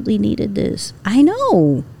absolutely needed this. I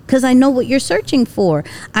know, because I know what you're searching for.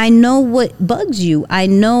 I know what bugs you. I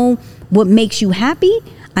know what makes you happy.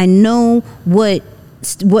 I know what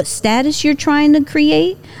status you're trying to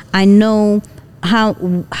create. I know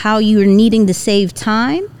how you're needing to save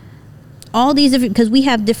time. All these different, because we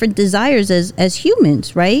have different desires as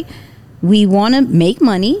humans, right? We want to make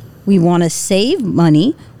money. We want to save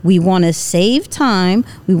money. We want to save time.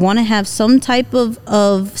 We want to have some type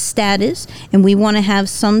of status, and we want to have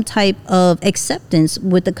some type of acceptance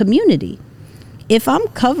with the community. If I'm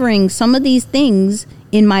covering some of these things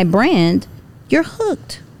in my brand, you're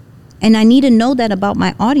hooked. And I need to know that about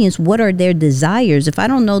my audience. What are their desires? If I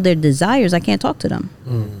don't know their desires, I can't talk to them.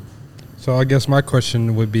 So I guess my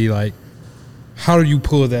question would be like, how do you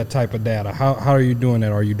pull that type of data? How are you doing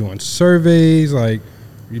that? Are you doing surveys? Like,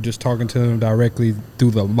 you just talking to them directly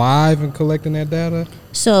through the live and collecting that data?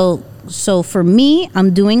 So for me,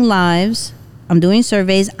 I'm doing lives. I'm doing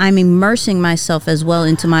surveys. I'm immersing myself as well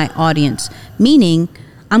into my audience, meaning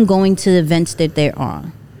I'm going to events that they're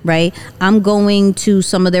on, right? I'm going to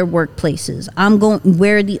some of their workplaces. I'm going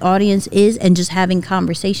where the audience is and just having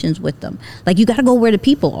conversations with them. Like, you got to go where the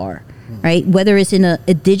people are, right? Whether it's in a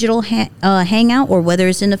digital hangout or whether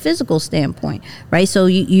it's in a physical standpoint, right? So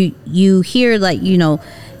you hear, like, you know,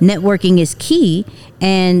 networking is key,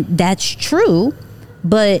 and that's true,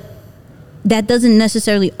 but that doesn't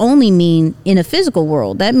necessarily only mean in a physical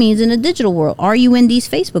world. That means in a digital world. Are you in these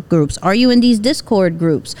Facebook groups? Are you in these Discord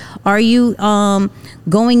groups? Are you are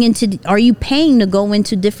you paying to go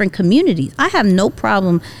into different communities? I have no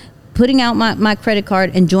problem putting out my credit card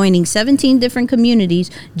and joining 17 different communities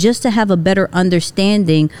just to have a better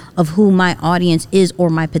understanding of who my audience is or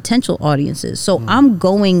my potential audience is. So I'm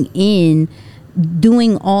going in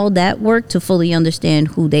doing all that work to fully understand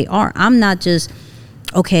who they are. I'm not just,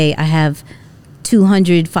 okay, I have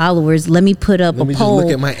 200 followers. Let me put up a poll. Let me just look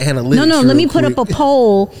at my analytics. No, let me put up a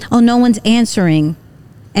poll. Oh, no one's answering.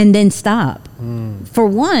 And then stop. For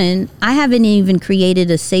one, I haven't even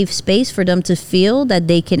created a safe space for them to feel that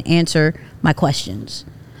they can answer my questions.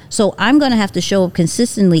 So I'm going to have to show up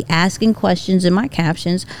consistently asking questions in my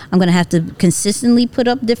captions. I'm going to have to consistently put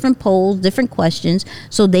up different polls, different questions,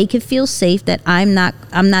 so they can feel safe that I'm not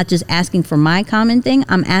just asking for my common thing.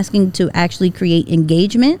 I'm asking to actually create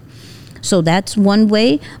engagement. So that's one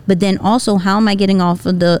way. But then also, how am I getting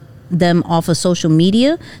them off of social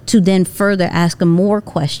media to then further ask them more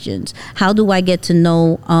questions? How do I get to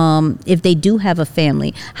know if they do have a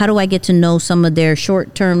family? How do I get to know some of their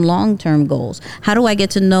short-term, long-term goals? How do I get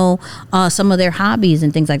to know some of their hobbies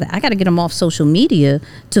and things like that? I got to get them off social media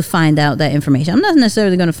to find out that information. I'm not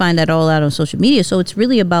necessarily going to find that all out on social media. So it's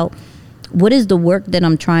really about what is the work that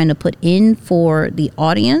I'm trying to put in for the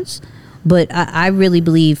audience. But I really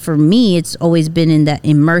believe, for me, it's always been in that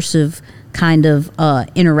immersive kind of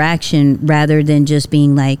interaction, rather than just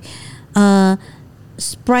being like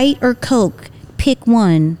Sprite or Coke, pick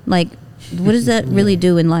one. Like, what does that really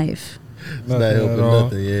do in life? It's not helping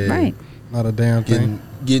nothing. Yeah, right. Not a damn thing.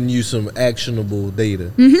 Getting you some actionable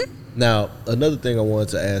data. Now, another thing I wanted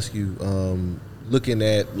to ask you, looking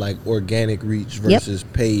at like organic reach versus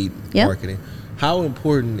paid marketing, how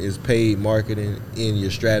important is paid marketing in your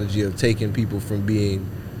strategy of taking people from being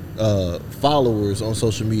followers on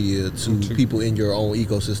social media to people in your own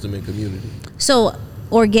ecosystem and community? So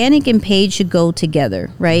organic and paid should go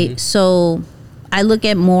together, right? So I look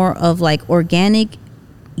at more of like organic,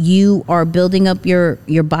 you are building up your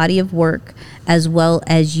body of work as well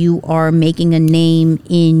as you are making a name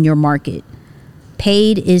in your market.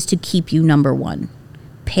 Paid is to keep you number one.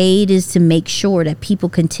 Paid is to make sure that people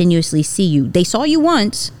continuously see you. They saw you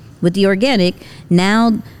once with the organic.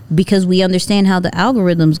 Now, because we understand how the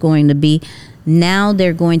algorithm's going to be, now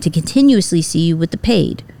they're going to continuously see you with the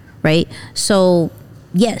paid, right? So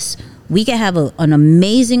yes, we can have an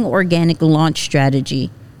amazing organic launch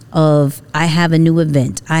strategy of, I have a new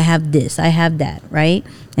event, I have this, I have that, right?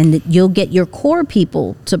 And you'll get your core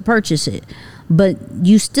people to purchase it. But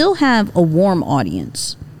you still have a warm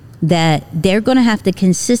audience that they're going to have to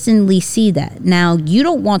consistently see that. Now, you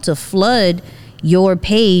don't want to flood your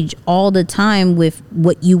page all the time with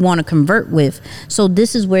what you want to convert with. So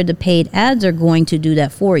this is where the paid ads are going to do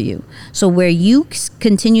that for you. So where you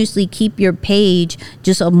continuously keep your page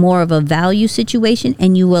just a more of a value situation,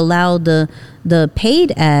 and you allow the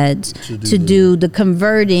paid ads to do the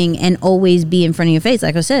converting and always be in front of your face.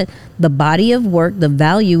 Like I said, the body of work, the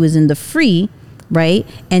value is in the free, right?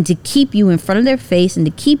 And to keep you in front of their face and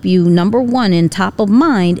to keep you number one and top of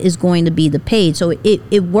mind is going to be the paid. So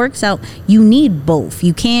it works out. You need both.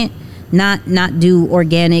 You can't not do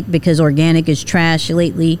organic because organic is trash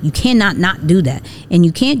lately. You cannot not do that. And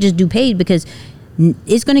you can't just do paid because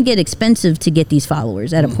it's going to get expensive to get these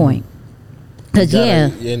followers at a point. Because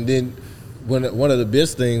and then one of the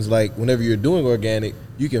best things, like whenever you're doing organic,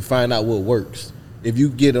 you can find out what works. If you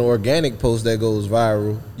get an organic post that goes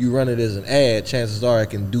viral, you run it as an ad, chances are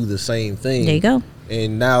it can do the same thing. There you go.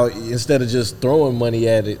 And now instead of just throwing money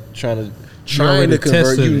at it, trying to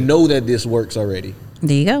convert, you know that this works already.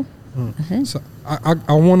 There you go. So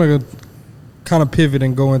I want to kind of pivot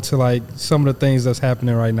and go into like some of the things that's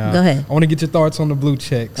happening right now. Go ahead. I want to get your thoughts on the blue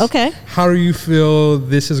checks. Okay. How do you feel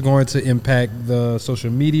this is going to impact the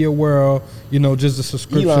social media world? You know, just the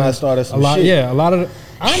subscription. Elon started some a lot, shit. Yeah, a lot of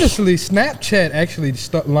honestly, Snapchat actually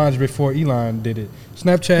launched before Elon did it.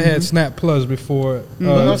 Snapchat had Snap Plus before.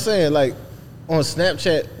 But I'm saying, like, on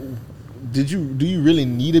Snapchat, do you really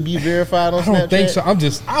need to be verified on Snapchat? I don't think so.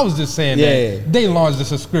 I was just saying Yeah. that they launched the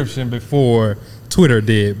subscription before Twitter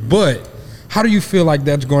did. But how do you feel like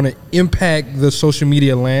that's going to impact the social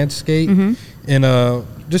media landscape? And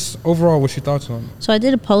just overall, what's your thoughts on it? So I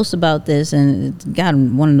did a post about this, and it's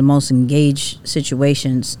gotten one of the most engaged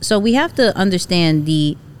situations. So we have to understand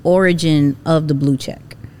the origin of the blue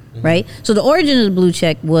check, right? So the origin of the blue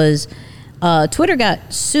check was Twitter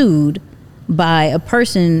got sued by a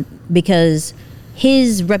person because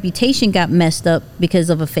his reputation got messed up because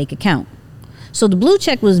of a fake account. So the blue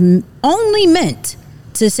check was only meant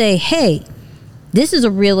to say, hey, this is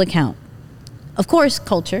a real account. Of course,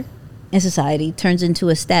 culture and society turns into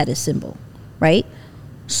a status symbol, right?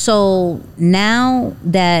 So now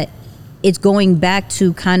that it's going back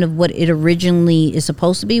to kind of what it originally is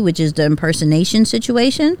supposed to be, which is the impersonation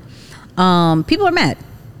situation, people are mad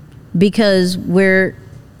because we're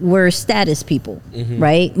status people,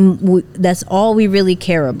 right? That's all we really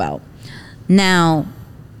care about. Now,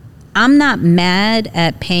 I'm not mad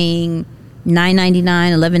at paying $9.99,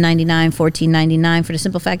 $11.99, $14.99 for the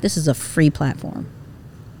simple fact this is a free platform.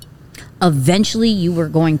 Eventually, you were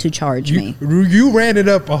going to charge me. You ran it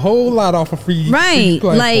up a whole lot off a free Right.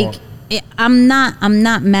 platform. Like, I'm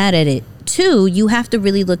not mad at it. Two, you have to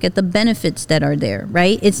really look at the benefits that are there,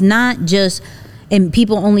 right? It's not just, and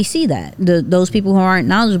people only see that. Those people who aren't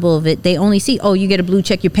knowledgeable of it, they only see, oh, you get a blue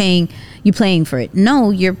check, you're paying for it.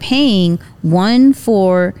 No, you're paying, one,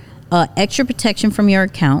 for extra protection from your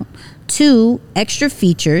account. Two, extra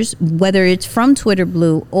features, whether it's from Twitter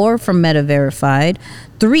Blue or from Meta Verified.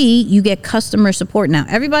 Three, you get customer support. Now,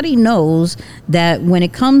 everybody knows that when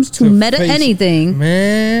it comes to Meta anything,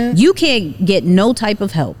 man, you can't get no type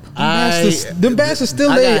of help. The bastards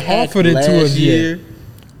still ain't offered it to us yet.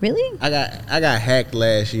 Really? I got hacked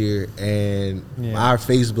last year, and our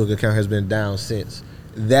Facebook account has been down since.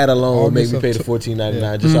 That alone made me pay the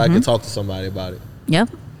 $14.99 just so I could talk to somebody about it. Yep.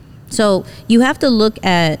 So you have to look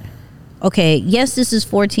at, okay, yes, this is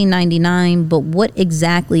 $14.99, but what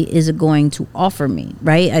exactly is it going to offer me,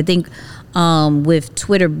 right? I think with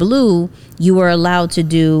Twitter Blue, you were allowed to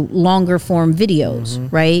do longer form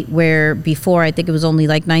videos, right? Where before, I think it was only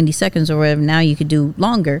like 90 seconds or whatever. Now you could do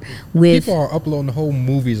longer. With people are uploading the whole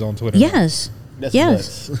movies on Twitter. Yes. That's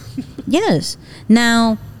Yes. nuts. Yes.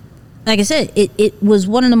 Now, like I said, it was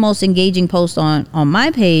one of the most engaging posts on my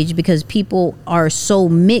page because people are so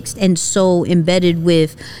mixed and so embedded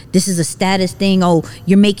with this is a status thing. Oh,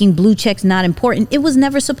 you're making blue checks not important. It was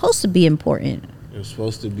never supposed to be important. It was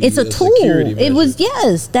supposed to be It's a tool. security measure. It was,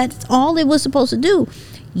 yes, that's all it was supposed to do.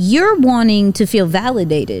 You're wanting to feel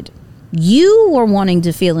validated. You are wanting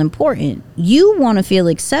to feel important. You want to feel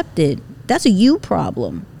accepted. That's a you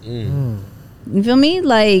problem. You feel me?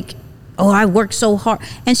 Like, oh, I worked so hard.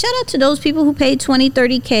 And shout out to those people who paid 20,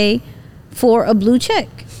 30K for a blue check.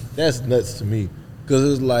 That's nuts to me.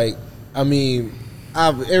 Because it's like, I mean,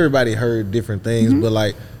 everybody heard different things, but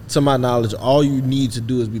like, to my knowledge, all you need to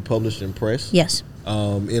do is be published in press. Yes.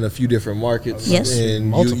 In a few different markets. Yes.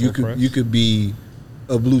 And you could be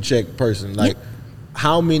a blue check person. Like,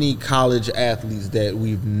 how many college athletes that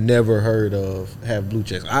we've never heard of have blue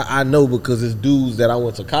checks? I know because it's dudes that I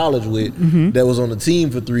went to college with that was on the team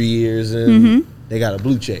for 3 years and they got a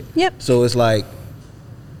blue check. Yep. So it's like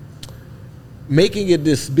making it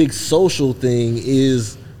this big social thing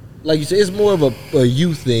is, like you said, it's more of a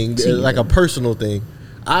youth thing, like a personal thing.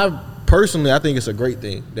 I think it's a great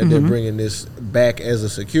thing that they're bringing this back as a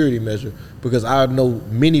security measure because I know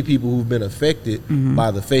many people who've been affected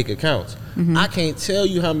by the fake accounts. I can't tell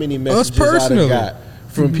you how many messages I done got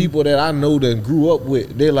from people that I know that grew up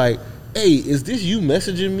with. They're like, hey, is this you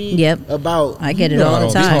messaging me Yep. about? I get it all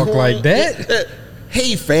the Don't time. talk like that.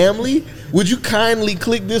 hey family, would you kindly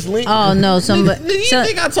click this link? Oh no, somebody. You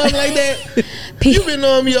think I talk like that? You been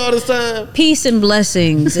on me all this time. Peace and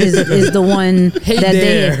blessings is the one that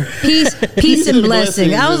there. they peace and blessings.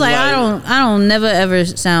 blessings I was is like, like- I don't never ever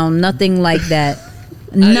sound nothing like that.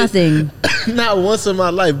 Nothing. Not once in my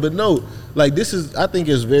life, but no. Like this is, I think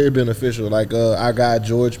it's very beneficial. Like our guy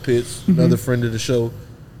George Pitts, another friend of the show,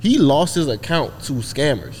 he lost his account to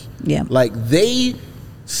scammers. Yeah. Like they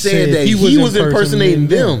said Said that he he was was impersonating impersonating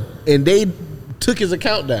them, and they took his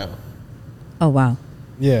account down. Oh wow.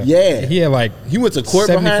 Yeah. Yeah. He had like He went to court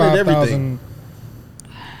behind it, everything. 75,000.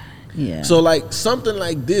 Yeah. So like something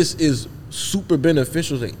like this is super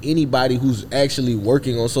beneficial to anybody who's actually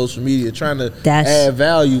working on social media, trying to add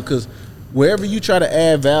value. Because wherever you try to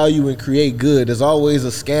add value and create good, there's always a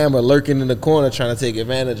scammer lurking in the corner trying to take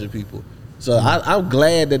advantage of people. So I'm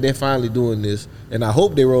glad that they're finally doing this, and I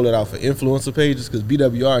hope they roll it out for influencer pages because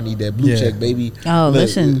BWR need that blue check, baby. Oh, Look,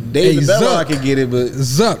 listen. David Hey, Belloc Zuck. can get it, but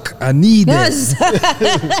Zuck, I need Yes.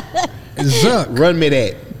 that. Zuck. run me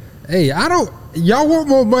that. Hey, y'all want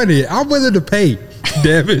more money. I'm willing to pay.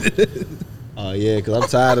 Damn it. Oh yeah, because I'm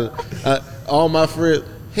tired of all my friends.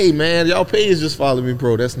 Hey man, y'all page just follow me,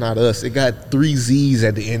 bro. That's not us. It got 3 Z's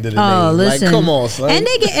at the end of the Oh, name. listen. Like, come on, son. And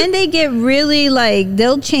they get really like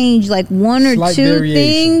they'll change like one or Slight two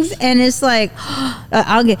variations. things, and it's like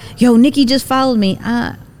I'll get Nicky just followed me,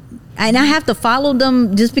 and I have to follow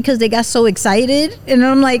them just because they got so excited, and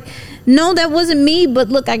I'm like, no, that wasn't me, but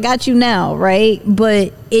look, I got you now, right?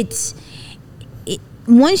 But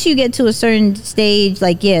once you get to a certain stage,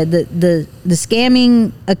 like the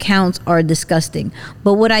scamming accounts are disgusting.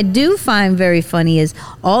 But what I do find very funny is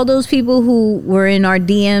all those people who were in our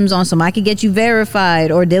DMs on some I could get you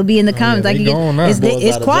verified, or they'll be in the comments. they I could gone now. get Boys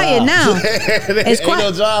it's out of quiet job. now. It's Ain't quiet.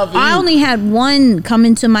 no job for I you. only had one come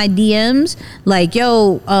into my DMs like,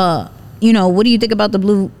 yo, what do you think about the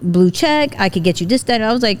blue check? I could get you this, that. And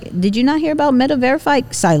I was like, did you not hear about Meta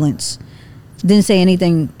Verified? Silence. Didn't say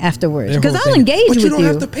anything afterwards because I'll engage but with you. you. Don't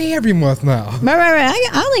have to pay every month now. Right.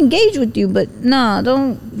 I'll engage with you, but nah,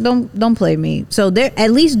 don't play me. So there,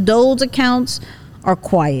 at least those accounts are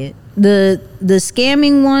quiet. The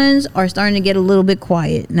scamming ones are starting to get a little bit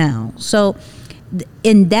quiet now. So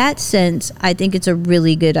in that sense, I think it's a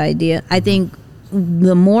really good idea. I think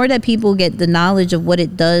the more that people get the knowledge of what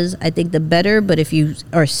it does, I think the better. But if you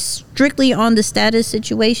are strictly on the status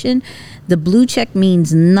situation, the blue check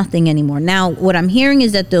means nothing anymore. Now, what I'm hearing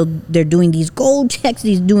is that they're doing these gold checks,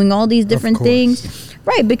 doing all these different course. things,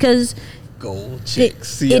 right? Because Gold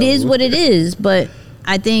chicks. it is what it is. But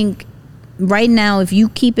I think right now, if you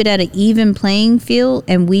keep it at an even playing field,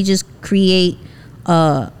 and we just create,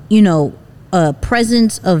 a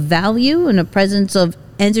presence of value and a presence of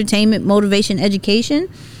entertainment, motivation, education,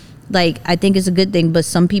 like I think it's a good thing. But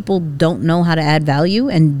some people don't know how to add value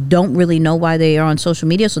and don't really know why they are on social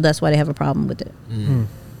media, so that's why they have a problem with it.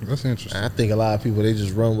 That's interesting. I think a lot of people, they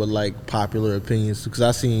just run with like popular opinions, because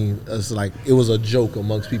I seen us like it was a joke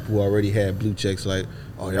amongst people who already had blue checks, like,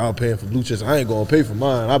 oh, y'all paying for blue checks, I ain't gonna pay for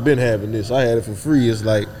mine, I've been having this, I had it for free. It's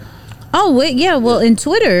like, Oh, wait, yeah. Well, in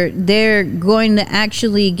Twitter, they're going to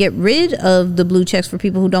actually get rid of the blue checks for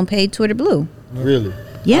people who don't pay Twitter Blue. really?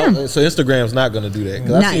 Yeah. So Instagram's not gonna do that?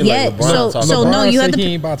 'Cause I Not seen yet. Like LeBron talking So about no, you have said to he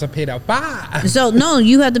ain't about to pay that fine. So no,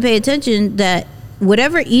 you have to pay attention that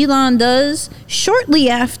whatever Elon does, shortly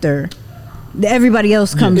after, everybody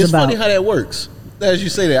else comes It's about. funny how that works. As you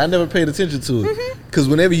say that, I never paid attention to it, because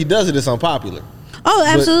whenever he does it, it's unpopular. Oh,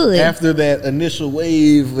 absolutely. But after that initial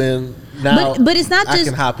wave, and now But it's not I just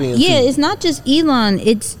can hop in. Yeah, too. it's not just Elon.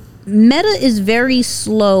 It's Meta is very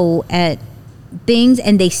slow at things,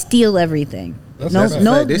 and they steal everything. That's That's a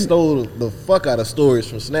no, fact. They stole the fuck out of stories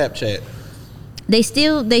from Snapchat. they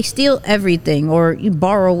steal everything, or you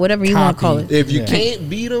borrow whatever you want to call it. If you Yeah. can't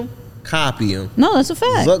beat them, copy them. No, that's a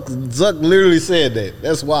fact. Zuck literally said that.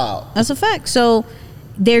 That's wild. That's a fact. So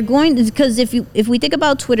they're going, because if we think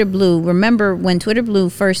about Twitter Blue, remember when Twitter Blue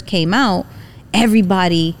first came out,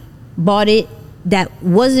 everybody bought it. That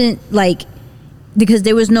wasn't like, because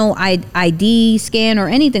there was no ID scan or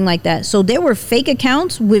anything like that. So there were fake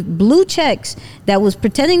accounts with blue checks that was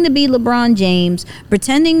pretending to be LeBron James,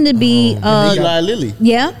 pretending to be Eli Lilly.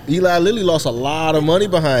 yeah. Eli Lilly lost a lot of money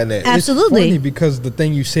behind that. Absolutely. It's funny because the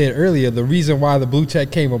thing you said earlier, the reason why the blue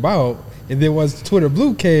check came about, and then once Twitter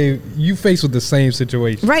Blue came, you faced with the same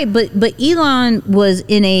situation. Right, but Elon was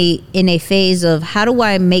in a phase of, how do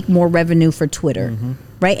I make more revenue for Twitter?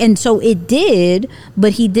 Right? And so it did,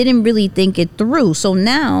 but he didn't really think it through. So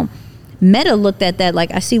now Meta looked at that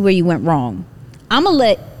like, I see where you went wrong. I'm going to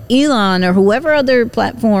let Elon or whoever other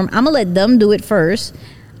platform, I'm going to let them do it first.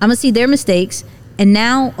 I'm going to see their mistakes. And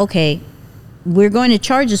now, okay, we're going to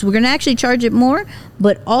charge this. We're going to actually charge it more,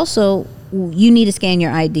 but also you need to scan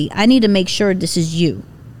your ID. I need to make sure this is you.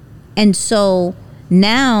 And so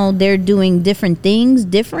now they're doing different things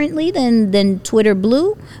differently than Twitter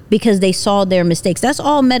Blue because they saw their mistakes. That's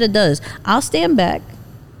all Meta does. I'll stand back.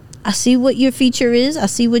 I see what your feature is. I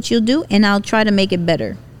see what you'll do, and I'll try to make it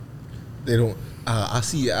better. They don't. I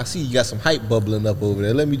see you got some hype bubbling up over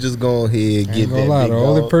there. Let me just go ahead and get that. Lie, big the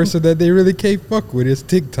dog. only person that they really can't fuck with is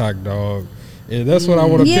TikTok, dog. And that's what I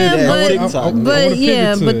want to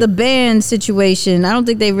pivot. But the ban situation, I don't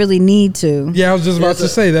think they really need to. Yeah, I was just about to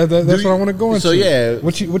say that. That's what I want to go into. So yeah,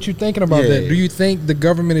 what you thinking about that? Do you think the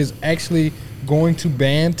government is actually going to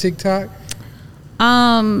ban TikTok?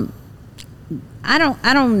 I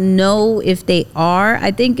don't know if they are.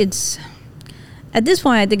 I think it's at this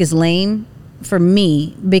point. I think it's lame for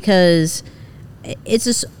me because it's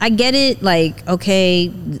just, I get it. Like,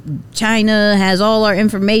 okay, China has all our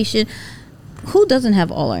information. Who doesn't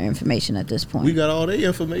have all our information at this point? We got all their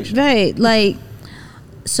information, right? Like,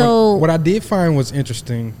 so what I did find was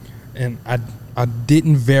interesting, and I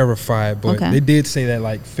didn't verify it, but they did say that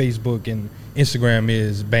like Facebook and Instagram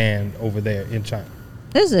is banned over there in China.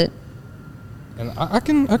 Is it? And I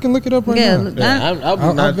can look it up right now.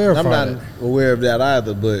 I'm not aware of that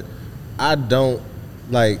either, but I don't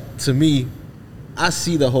to me. I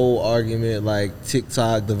see the whole argument like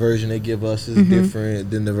TikTok, the version they give us is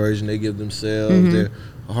different than the version they give themselves. They're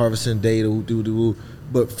harvesting data,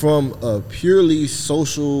 but from a purely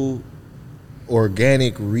social,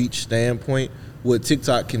 organic reach standpoint, what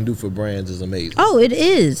TikTok can do for brands is amazing. Oh, it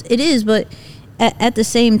is. It is, but at the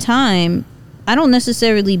same time, I don't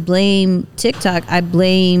necessarily blame TikTok. I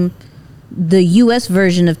blame the U.S.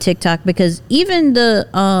 version of TikTok because even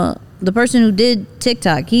the person who did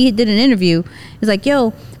TikTok, he did an interview. He's like,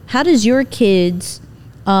 yo, how does your kids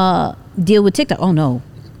deal with TikTok? Oh, no.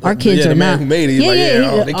 Our kids are not. Who made it,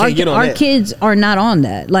 they can't get on our that. kids are not on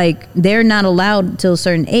that. Like, they're not allowed until a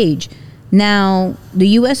certain age. Now, the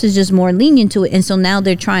U.S. is just more lenient to it, and so now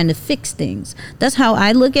they're trying to fix things. That's how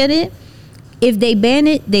I look at it. If they ban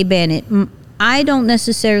it, they ban it. I don't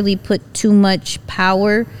necessarily put too much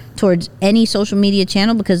power towards any social media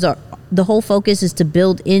channel because the whole focus is to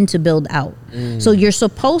build in, to build out. So you're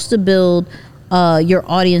supposed to build your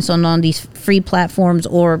audience on these free platforms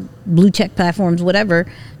or blue check platforms, whatever,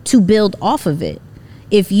 to build off of it.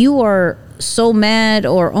 If you are so mad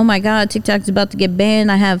or, oh my God, TikTok's about to get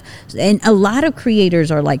banned, and a lot of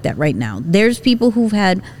creators are like that right now. There's people who've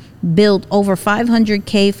had built over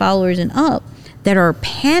 500K followers and up that are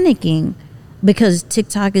panicking because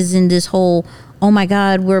TikTok is in this whole, oh my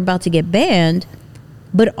God, we're about to get banned.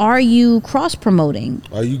 But are you cross-promoting?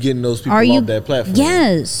 Are you getting those people off that platform?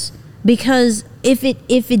 Yes, because if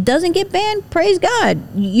it doesn't get banned, praise God,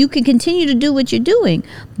 you can continue to do what you're doing.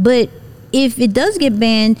 But if it does get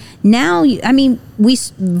banned, now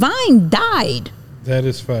Vine died. That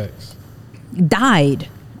is facts. Died.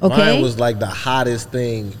 Okay. Vine was like the hottest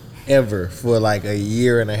thing ever for like a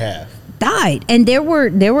year and a half. Died, and there were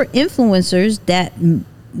influencers that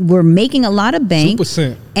were making a lot of bank.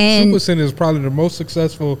 Super Cent is probably the most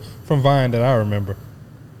successful from Vine that I remember.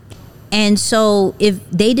 And so if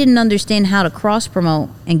they didn't understand how to cross promote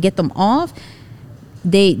and get them off,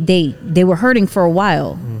 they were hurting for a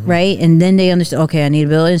while, right? And then they understood, okay, I need to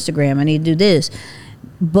build Instagram, I need to do this.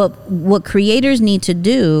 But what creators need to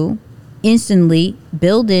do instantly,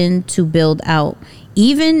 build in to build out.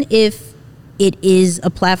 Even if it is a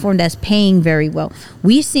platform that's paying very well.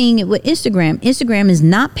 We're seeing it with Instagram. Instagram is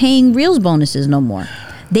not paying Reels bonuses no more.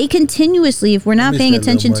 They continuously, if we're not paying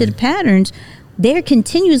attention to the patterns, they're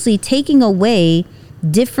continuously taking away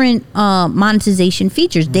different monetization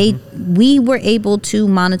features. We were able to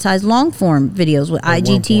monetize long form videos with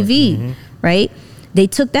IGTV, right? They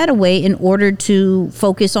took that away in order to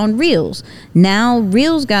focus on Reels. Now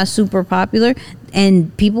Reels got super popular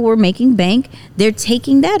and people were making bank. They're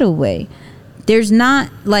taking that away. There's not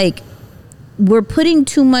like we're putting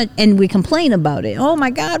too much, and we complain about it. Oh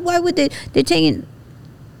my God, why would they're taking?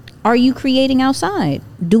 Are you creating outside?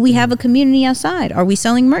 Do we have a community outside? Are we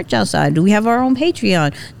selling merch outside? Do we have our own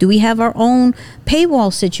Patreon? Do we have our own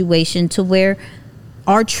paywall situation to where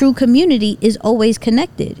our true community is always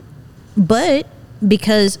connected? But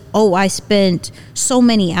because, I spent so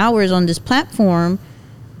many hours on this platform,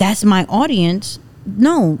 that's my audience.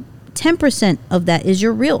 No, 10% of that is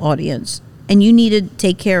your real audience. And you need to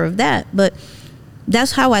take care of that. But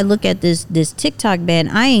that's how I look at this TikTok ban.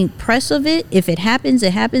 I ain't press of it. If it happens,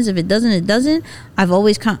 it happens. If it doesn't, it doesn't. I've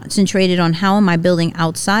always concentrated on how am I building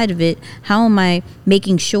outside of it? How am I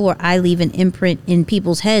making sure I leave an imprint in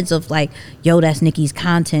people's heads of like, yo, that's Nicky's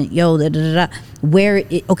content. Yo, da da da.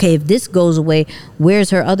 Okay, if this goes away, where's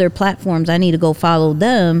her other platforms? I need to go follow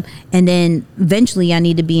them, and then eventually I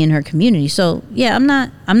need to be in her community. So yeah, I'm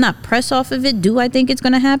not pressed off of it. Do I think it's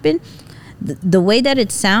gonna happen? The way that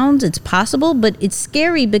it sounds, it's possible, but it's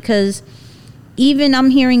scary because even I'm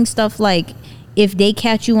hearing stuff like if they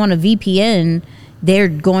catch you on a VPN, they're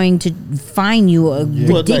going to fine you a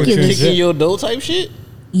ridiculous. Like kicking your dough type shit.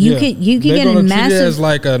 You could get a massive. Treat it as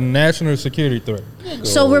like a national security threat.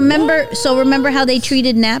 So remember how they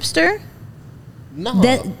treated Napster? No,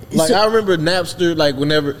 I remember Napster. Like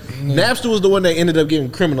whenever Napster was the one that ended up getting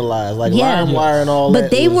criminalized, like LimeWire and all that.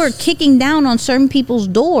 But they were kicking down on certain people's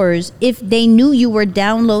doors if they knew you were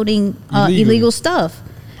downloading illegal stuff.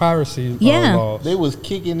 Piracy. Laws. They was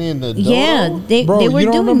kicking in the door. Yeah, they were you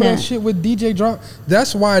don't doing remember that. that shit with DJ Drama?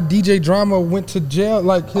 That's why DJ Drama went to jail.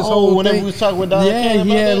 Like his whole whenever thing. we was talking with Don Ken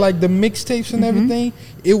he had that? like the mixtapes and everything.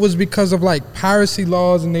 It was because of like piracy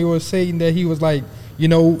laws, and they were saying that he was like,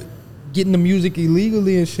 getting the music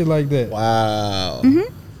illegally and shit like that. Wow.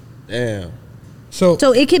 Damn. So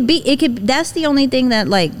it could that's the only thing that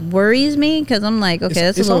like worries me, because I'm like, okay,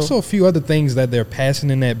 it's also a few other things that they're passing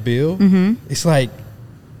in that bill. It's like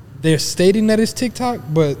they're stating that it's TikTok,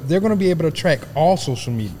 but they're going to be able to track all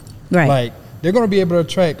social media. Right. Like they're going to be able to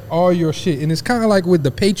track all your shit. And it's kind of like with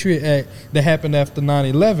the Patriot Act that happened after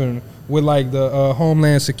 9/11 with like the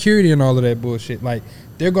Homeland Security and all of that bullshit. Like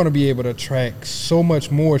they're going to be able to track so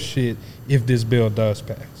much more shit if this bill does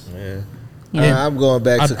pass. Yeah. I'm going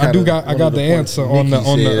back to I got the answer on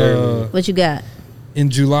the what you got?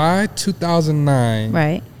 In July 2009,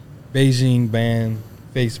 right? Beijing banned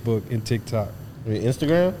Facebook and TikTok.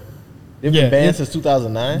 Instagram? They've been banned since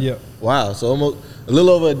 2009? Yep. Wow. So almost a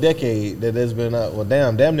little over a decade that has been out. Well,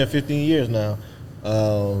 damn near 15 years now.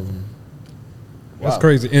 That's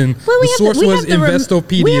crazy. And the source was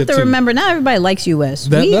Investopedia. We have to remember, not everybody likes US.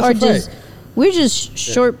 We're just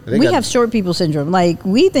short. We have short people syndrome. Like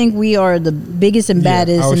we think we are the biggest and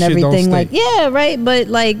baddest and everything. Like right. But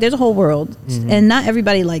like there's a whole world, and not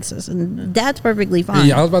everybody likes us, and that's perfectly fine.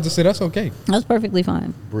 Yeah, I was about to say that's okay. That's perfectly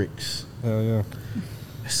fine. Bricks. Hell yeah.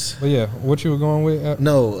 But yeah, what you were going with?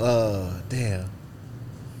 Damn.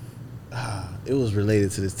 It was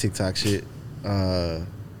related to this TikTok shit.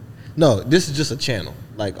 No, this is just a channel.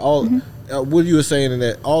 Like all, what you were saying in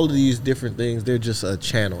that all of these different things, they're just a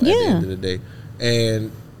channel at the end of the day, and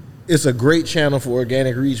it's a great channel for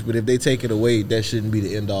organic reach. But if they take it away, that shouldn't be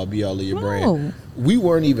the end all be all of your brand. We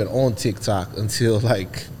weren't even on TikTok until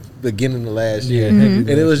like beginning of last year, and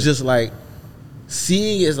it was just like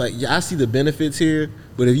seeing it's like I see the benefits here,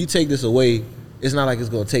 but if you take this away, it's not like it's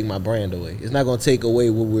going to take my brand away. It's not going to take away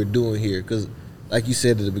what we're doing here, because like you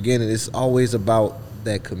said at the beginning, it's always about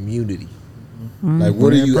that community. Like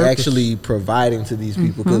what are you actually providing to these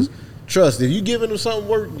people? Because trust, if you giving them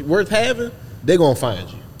something worth having, they're going to find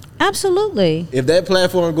you. Absolutely. If that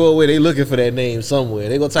platform go away, they looking for that name somewhere.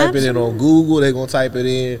 They're going to type it in on Google. They're going to type it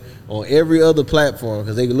in on every other platform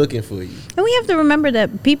because they're looking for you. And we have to remember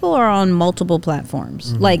that people are on multiple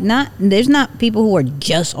platforms. Like there's not people who are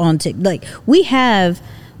just on TikTok. Like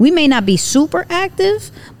we may not be super active,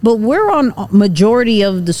 but we're on majority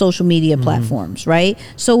of the social media platforms, right?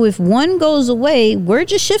 So if one goes away, we're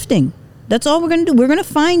just shifting. That's all we're going to do. We're going to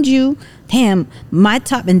find you. Damn, my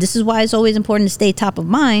top, and this is why it's always important to stay top of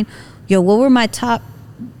mind. Yo, what were my top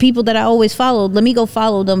people that I always followed? Let me go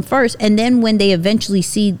follow them first. And then when they eventually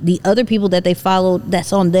see the other people that they followed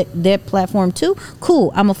that's on their platform too,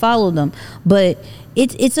 cool, I'm going to follow them. But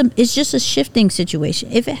it's just a shifting situation.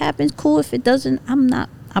 If it happens, cool. If it doesn't,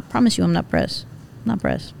 I promise you I'm not pressed. I'm not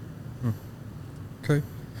pressed. Okay.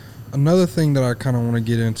 Another thing that I kind of want to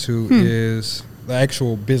get into is the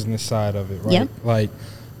actual business side of it, right? Yep. Like,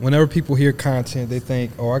 whenever people hear content, they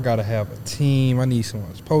think, oh, I got to have a team. I need someone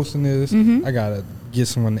that's posting this. I got to get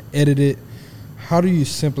someone to edit it. How do you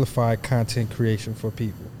simplify content creation for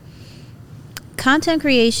people? Content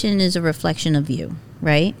creation is a reflection of you,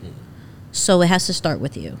 right? So it has to start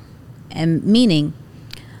with you. And meaning,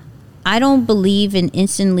 I don't believe in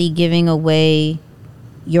instantly giving away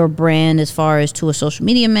your brand as far as to a social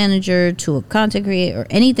media manager, to a content creator, or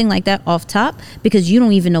anything like that off top, because you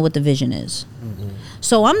don't even know what the vision is.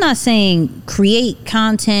 So I'm not saying create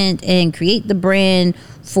content and create the brand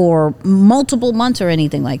for multiple months or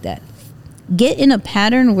anything like that. Get in a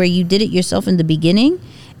pattern where you did it yourself in the beginning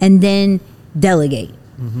and then delegate,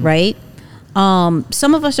 right?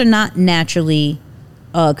 Some of us are not naturally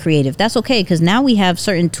creative. That's okay, because now we have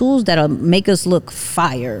certain tools that'll make us look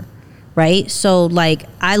fire, right? So like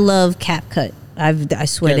I love CapCut. I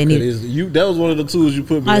swear they need. That was one of the tools you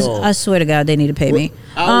put me on. I swear to God, they need to pay me.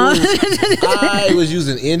 I was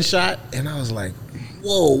using InShot, and I was like,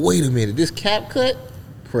 "Whoa, wait a minute! This CapCut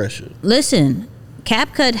pressure." Listen,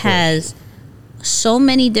 CapCut has so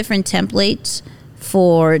many different templates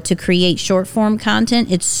to create short form content.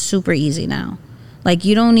 It's super easy now. Like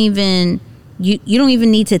you don't even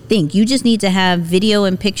need to think. You just need to have video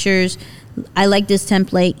and pictures. I like this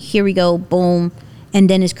template. Here we go. Boom. And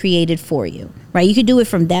then it's created for you, right? You could do it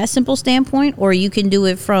from that simple standpoint, or you can do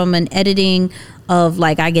it from an editing of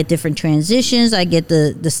like, I get different transitions. I get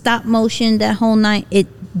the stop motion, that whole night. It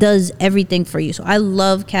does everything for you. So I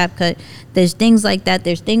love CapCut. There's things like that.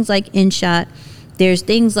 There's things like InShot. There's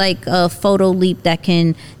things like Photo Leap that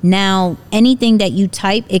can now, anything that you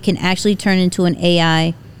type, it can actually turn into an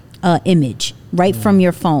AI image right from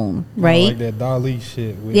your phone, right? Like that DALL-E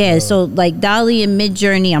shit. With, so like DALL-E and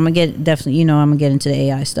Midjourney, I'm gonna get into the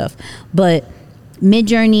AI stuff, but not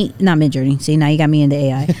Midjourney. See, now you got me into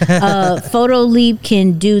AI. Photo Leap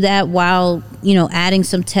can do that while adding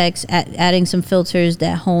some text, adding some filters,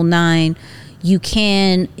 that whole nine. You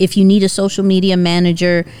can, if you need a social media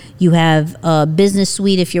manager, you have a Business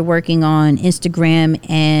Suite if you're working on Instagram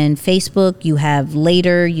and Facebook. You have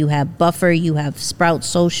Later, you have Buffer, you have Sprout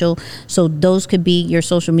Social. So those could be your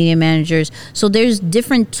social media managers. So there's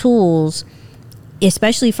different tools,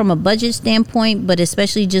 especially from a budget standpoint, but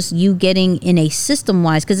especially just you getting in a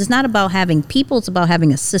system-wise, because it's not about having people, it's about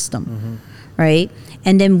having a system, right?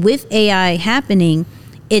 And then with AI happening,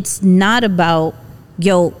 it's not about,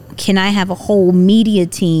 can I have a whole media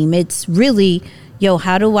team? It's really,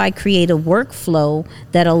 how do I create a workflow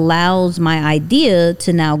that allows my idea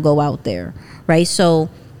to now go out there, right? So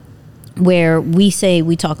where we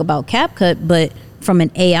talk about CapCut, but from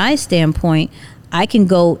an AI standpoint, I can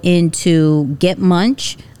go into Get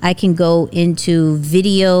Munch. I can go into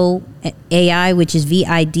Video AI, which is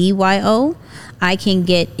VIDYO. I can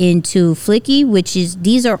get into Flicky,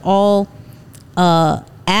 these are all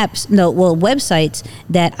websites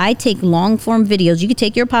that I take long form videos. You could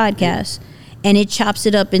take your podcast and it chops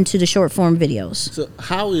it up into the short form videos. So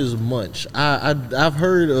how is Munch? I've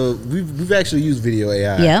heard of, we've actually used Video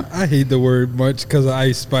AI. Yeah. I hate the word Munch because of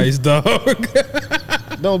Ice Spice, dog.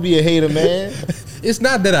 Don't be a hater, man. It's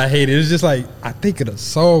not that I hate it. It's just like I think of the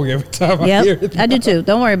song every time I hear it. I do too.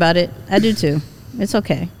 Don't worry about it. I do too. It's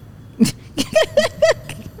okay.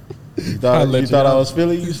 You thought I was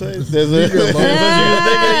Philly, you say? You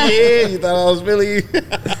thought I was Philly?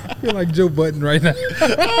 I feel like Joe Budden right now.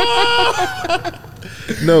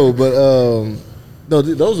 No, but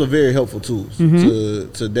those are very helpful tools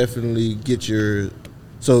to definitely get your.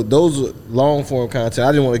 So those are long form content.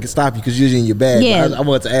 I didn't want to stop you because you're in your bag. Yeah. But I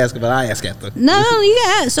wanted to ask, but I ask after. No, you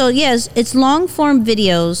got. So yes, it's long form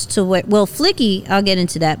videos to what? Well, Flicky, I'll get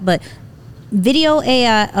into that, but. Video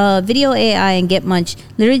AI and Get Munch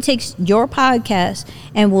literally takes your podcast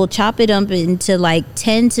and will chop it up into like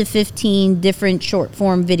 10 to 15 different short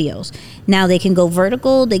form videos. Now they can go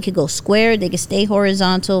vertical, they could go square, they can stay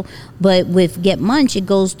horizontal, but with Get Munch, it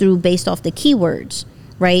goes through based off the keywords,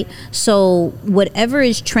 right? So whatever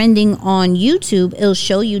is trending on YouTube, it'll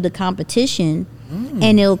show you the competition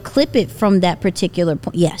and it'll clip it from that particular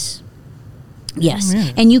point. Yes.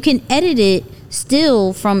 And you can edit it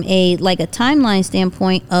still from a timeline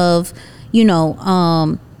standpoint of,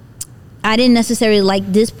 I didn't necessarily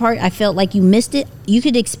like this part. I felt like you missed it. You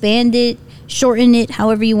could expand it, shorten it,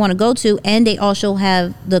 however you want to go to. And they also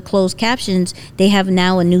have the closed captions. They have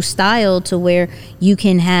now a new style to where you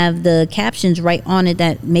can have the captions right on it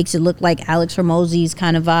that makes it look like Alex Hormozy's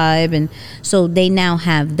kind of vibe. And so they now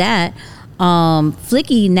have that.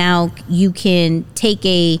 Flicky, now you can take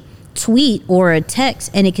a tweet or a text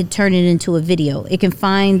and it can turn it into a video. It can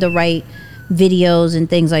find the right videos and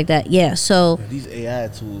things like that. Yeah, so these AI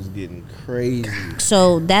tools getting crazy.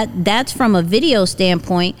 So that's from a video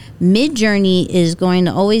standpoint. Midjourney is going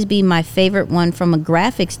to always be my favorite one from a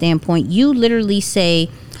graphic standpoint. You literally say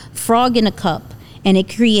frog in a cup and it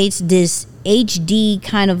creates this HD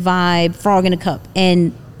kind of vibe, frog in a cup,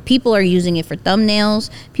 and people are using it for thumbnails,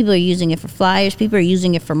 people are using it for flyers, people are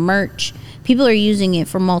using it for merch. People are using it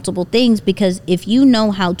for multiple things because if you know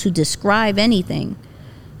how to describe anything,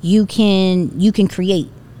 you can create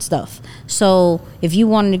stuff. So if you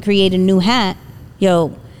wanted to create a new hat,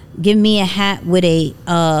 give me a hat with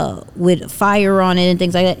with fire on it and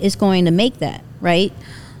things like that. It's going to make that, right?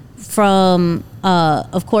 From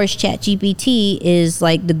of course, ChatGPT is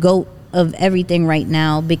like the GOAT of everything right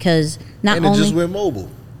now because it just went mobile.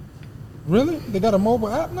 Really? They got a mobile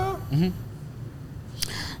app now?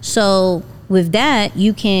 So with that,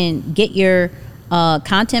 you can get your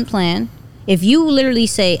content plan. If you literally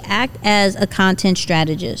say, act as a content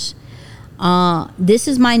strategist, this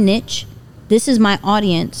is my niche, this is my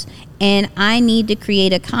audience, and I need to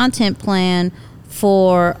create a content plan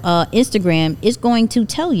for Instagram, it's going to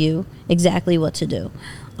tell you exactly what to do.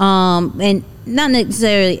 And not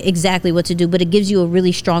necessarily exactly what to do, but it gives you a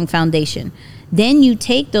really strong foundation. Then you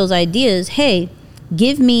take those ideas, hey,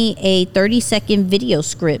 give me a 30-second video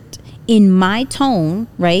script in my tone,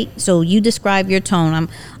 right? So you describe your tone.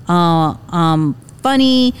 I'm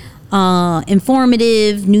funny,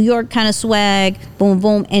 informative, New York kind of swag, boom,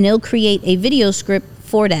 boom, and it'll create a video script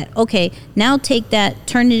for that. Okay, now take that,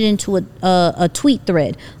 turn it into a tweet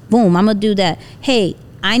thread. Boom, I'm gonna do that. Hey,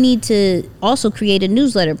 I need to also create a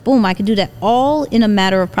newsletter. Boom, I can do that all in a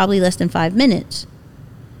matter of probably less than 5 minutes.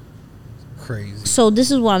 Crazy. So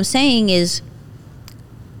this is what I'm saying is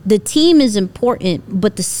the team is important,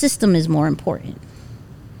 but the system is more important.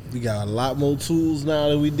 We got a lot more tools now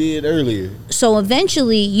than we did earlier. So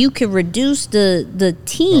eventually you could reduce the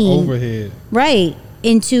team The overhead. right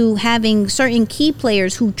into having certain key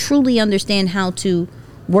players who truly understand how to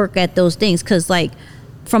work at those things. Because like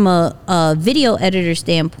from a video editor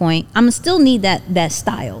standpoint, I'm gonna still need that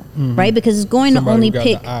style, right? Because it's going Somebody to only who got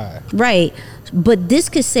pick the eye. right. But this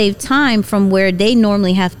could save time from where they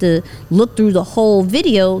normally have to look through the whole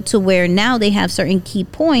video to where now they have certain key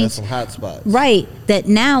That's points. some hot spots. Right, that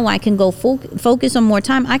now I can go focus on more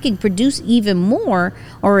time. I can produce even more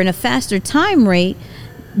or in a faster time rate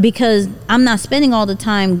because I'm not spending all the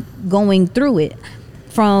time going through it.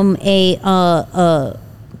 From a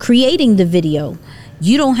creating the video,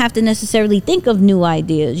 you don't have to necessarily think of new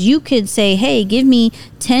ideas. You could say, hey, give me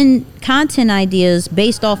 10 content ideas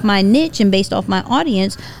based off my niche and based off my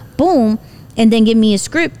audience. Boom. And then give me a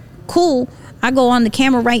script. Cool. I go on the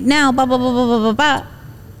camera right now. Blah, blah, blah, blah, blah, blah, blah.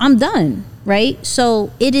 I'm done. Right.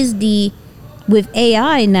 So it is with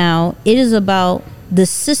AI now, it is about the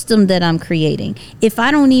system that I'm creating. If I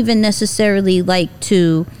don't even necessarily like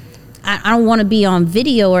to, I don't want to be on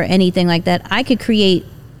video or anything like that, I could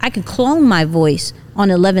clone my voice on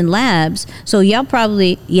 11 Labs. So y'all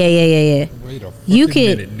probably Wait a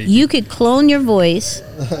minute, Nicky. you could clone your voice.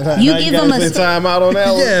 You give them a time out on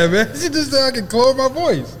that one. Yeah, man. She just said I can close my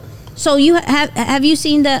voice. So you have you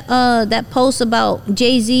seen that post about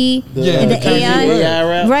Jay-Z and the Jay-Z AI?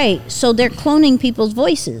 rap? Right. So they're cloning people's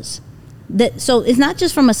voices. So it's not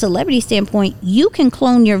just from a celebrity standpoint. You can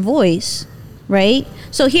clone your voice, right?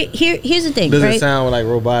 So here's the thing. Does right? it sound like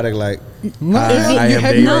robotic? Like No, have you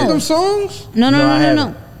heard them songs?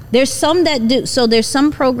 No. There's some that do. So there's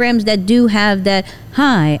some programs that do have that.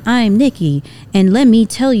 Hi, I'm Nicky, and let me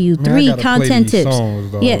tell you Man, I 3 gotta content play these tips.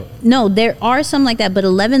 songs, dog. Yeah, no, there are some like that, but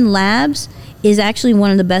 11 Labs is actually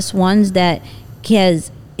one of the best ones that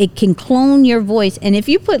it can clone your voice, and if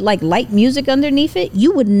you put like light music underneath it,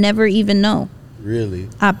 you would never even know. really?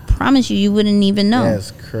 I promise you wouldn't even know.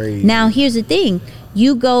 That's crazy. Now here's the thing: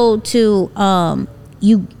 you go to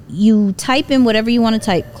you type in whatever you want to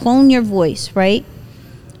type, clone your voice, right?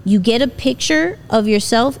 You get a picture of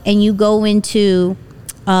yourself and you go into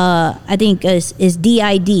I think is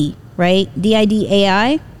DID, right? DID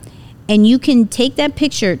AI, and you can take that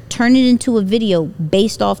picture, turn it into a video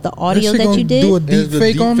based off the audio that you did. Do a Is deep the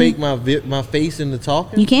fake on me? my face in the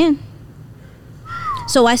talking? You can.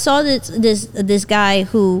 So I saw this guy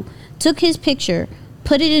who took his picture,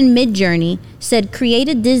 put it in Midjourney, said create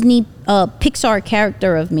a Disney Pixar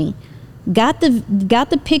character of me, got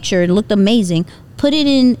the picture, it looked amazing, put it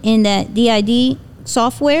in that DID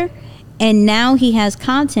software, and now he has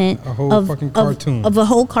content A whole fucking cartoon. of a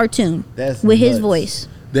whole cartoon That's with his nuts. voice.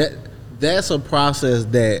 That's a process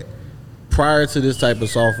that prior to this type of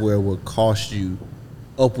software would cost you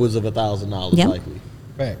upwards of $1,000 Yep. likely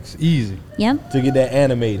Facts. Easy. Yeah. to get that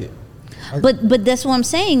animated. But that's what I'm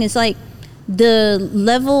saying. It's like the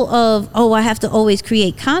level of, I have to always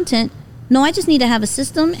create content. No, I just need to have a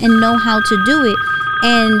system and know how to do it.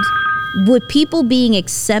 And with people being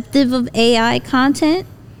acceptive of AI content,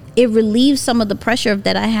 it relieves some of the pressure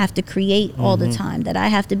that I have to create all the time, that I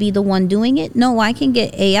have to be the one doing it. No, I can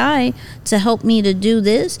get AI to help me to do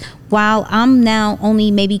this while I'm now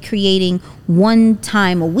only maybe creating one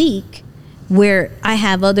time a week, where I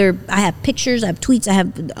have pictures, I have tweets, I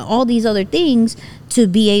have all these other things to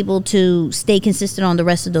be able to stay consistent on the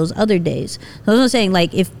rest of those other days. So I was saying,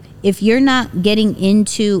 like, if you're not getting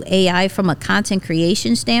into AI from a content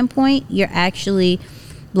creation standpoint, you're actually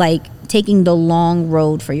like taking the long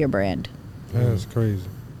road for your brand. That's crazy.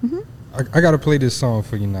 I gotta play this song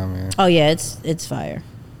for you now, man. Oh yeah, it's fire.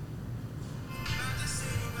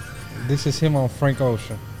 This is him on Frank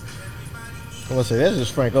Ocean. gonna say that's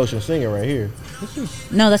just Frank Ocean singing right here.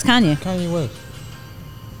 No, that's Kanye. Kanye West.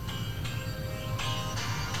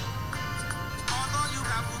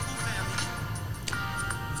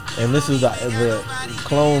 And this is the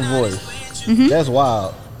clone voice. That's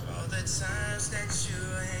wild.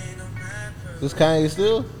 This Kanye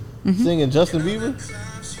still singing Justin Bieber?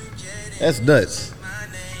 That's nuts.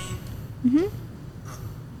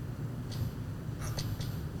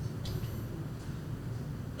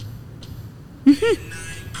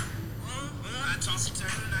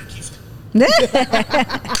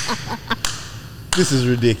 This is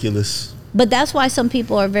ridiculous. But that's why some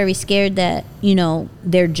people are very scared that, you know,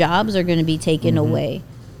 their jobs are going to be taken away,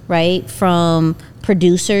 right? From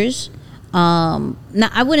producers. Now,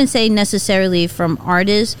 I wouldn't say necessarily from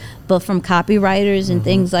artists, but from copywriters and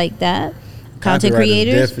things like that. Content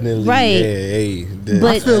creators. Definitely. Right. Yeah,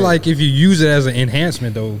 But- I feel like if you use it as an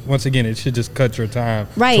enhancement, though, once again, it should just cut your time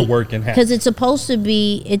to work in half. Because it's supposed to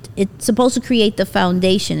be, it's supposed to create the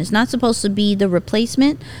foundation. It's not supposed to be the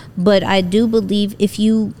replacement. But I do believe if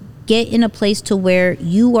you get in a place to where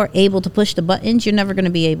you are able to push the buttons, you're never going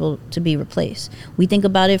to be able to be replaced. We think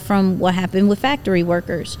about it from what happened with factory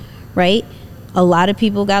workers, right? A lot of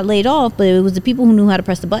people got laid off, but it was the people who knew how to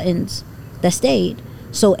press the buttons that stayed.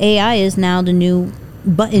 So AI is now the new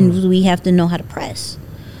buttons we have to know how to press.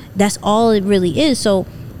 That's all it really is. So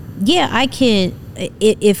yeah, I can,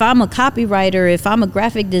 if I'm a copywriter, if I'm a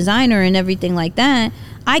graphic designer and everything like that,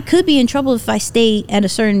 I could be in trouble if I stay at a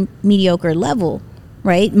certain mediocre level,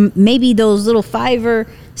 right? Maybe those little Fiverr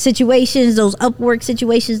situations, those Upwork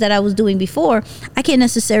situations that I was doing before, I can't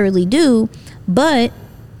necessarily do. But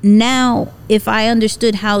now, if I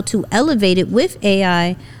understood how to elevate it with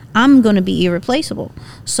AI, I'm going to be irreplaceable.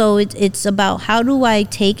 So it's about how do I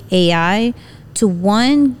take AI to,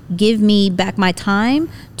 one, give me back my time,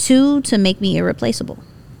 two, to make me irreplaceable.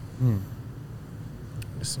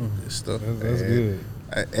 It's stuff. That's good.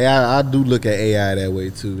 I do look at AI that way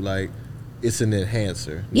too. Like, it's an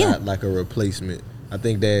enhancer, not like a replacement. I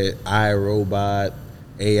think that iRobot,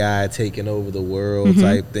 AI taking over the world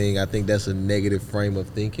type thing, I think that's a negative frame of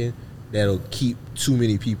thinking that'll keep too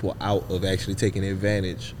many people out of actually taking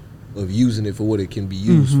advantage of using it for what it can be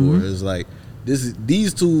used for. It's like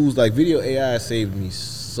these tools, like video AI, saved me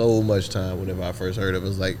so much time whenever I first heard of it.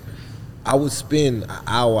 It's like I would spend an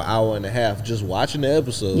hour and a half just watching the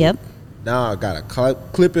episode. Yep. Now I gotta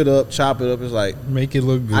clip it up, chop it up. It's like, Make it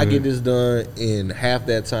look good. I get this done in half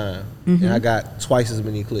that time, and I got twice as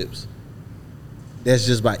many clips. That's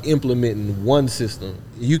just by implementing one system.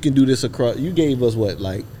 You can do this across. You gave us what,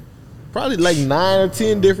 like probably like 9 or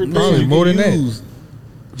 10 different things you more can than use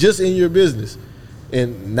just in your business.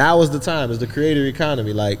 And now is the time. It's the creator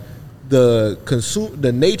economy. Like the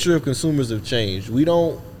nature of consumers have changed. We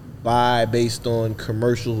don't buy based on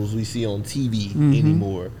commercials we see on TV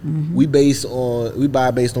anymore. We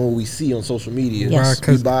buy based on what we see on social media. Yes.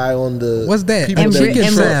 We buy on the What's that? people And, that we chicken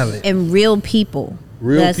trust. salad. and real people.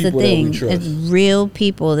 Real That's people the that we thing. trust. It's real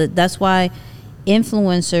people. That's why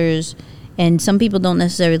influencers, and some people don't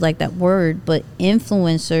necessarily like that word, but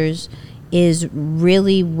influencers is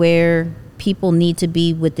really where people need to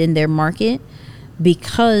be within their market,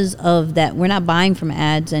 because of that. We're not buying from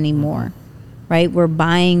ads anymore, right? We're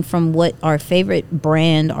buying from what our favorite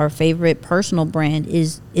brand, our favorite personal brand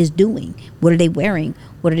is doing. What are they wearing?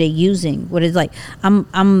 What are they using? What is, like, I'm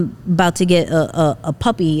about to get a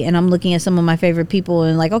puppy, and I'm looking at some of my favorite people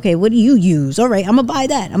and like, okay, what do you use? All right, I'm gonna buy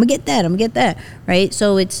that. I'm gonna get that. I'm gonna get that. Right?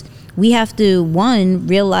 So we have to, one,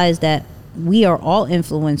 realize that we are all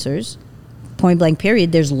influencers, point blank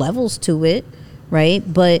period. There's levels to it, right?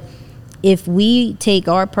 But if we take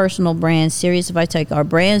our personal brand serious, if I take our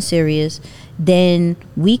brand serious, then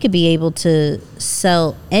we could be able to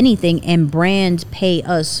sell anything, and brands pay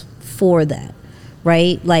us for that,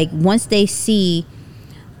 right? Like, once they see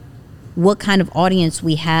what kind of audience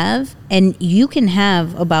we have, and you can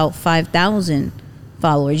have about 5,000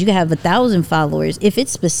 followers, you can have 1,000 followers. If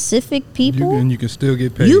it's specific people, And you can still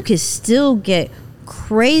get paid. you can still get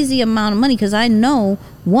crazy amount of money, because I know,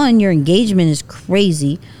 one, your engagement is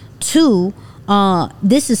crazy. Two,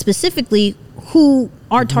 this is specifically who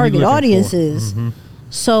our target looking audience for. is.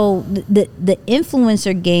 So the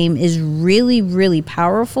influencer game is really, really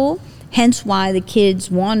powerful. Hence why the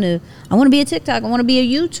kids I want to be a TikTok, I want to be a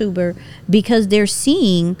YouTuber, because they're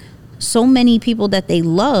seeing so many people that they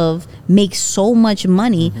love make so much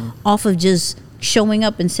money off of just showing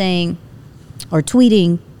up and saying, or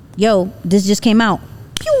tweeting, yo, this just came out.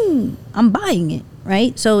 Pew! I'm buying it,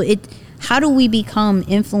 right? So how do we become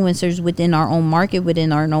influencers within our own market,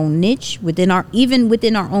 within our own niche, even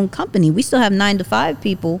within our own company? We still have 9 to 5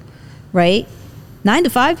 people, right? 9 to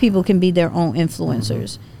 5 people can be their own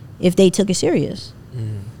influencers if they took it serious.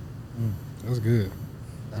 That's good.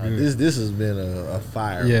 This has been a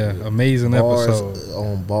fire. Yeah, amazing episode.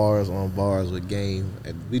 On bars with game.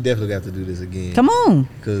 And we definitely got to do this again. Come on.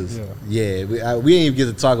 Because, we didn't even get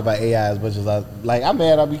to talk about AI as much as I'm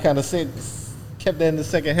mad we kind of kept that in the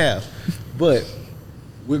second half. But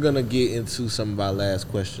we're going to get into some of our last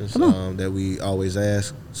questions that we always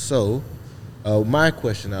ask. So, my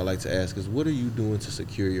question I'd like to ask is, what are you doing to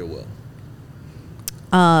secure your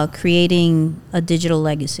wealth? Creating a digital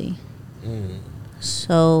legacy.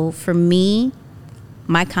 So for me,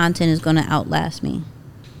 my content is going to outlast me.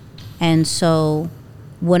 And so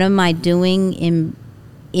what am I doing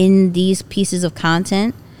in these pieces of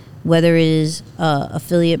content, whether it is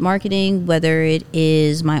affiliate marketing, whether it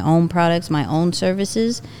is my own products, my own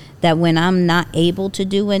services, that when I'm not able to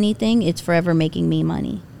do anything, it's forever making me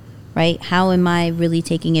money, right? How am I really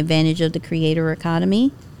taking advantage of the creator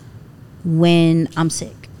economy when I'm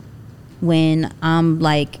sick, when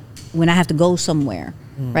when I have to go somewhere,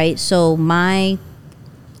 right? So my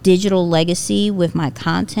digital legacy with my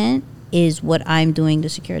content is what I'm doing to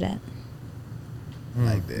secure that.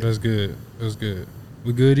 Like that. That's good. That's good.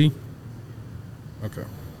 We goody? Okay.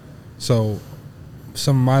 So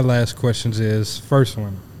some of my last questions is, first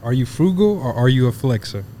one, are you frugal or are you a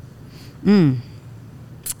flexer?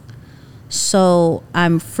 So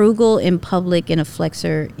I'm frugal in public and a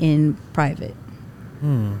flexer in private.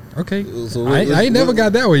 Okay. So I ain't never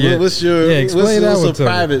got that one yet. What's your explain that one what's a to me.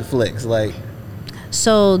 private flex? Like,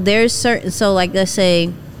 So there's certain, so like let's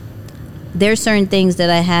say there's certain things that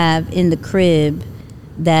I have in the crib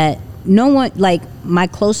that no one, like my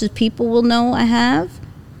closest people will know I have,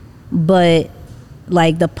 but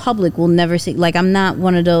like the public will never see. Like I'm not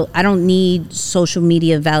one of those, I don't need social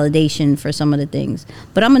media validation for some of the things,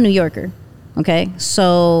 but I'm a New Yorker, okay?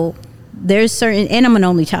 So there's certain, and I'm an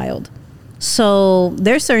only child. So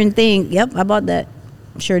there's certain things, yep, I bought that.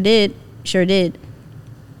 Sure did.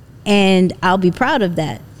 And I'll be proud of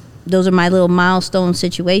that. Those are my little milestone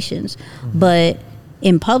situations. But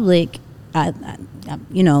in public, I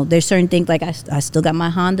there's certain things, like I still got my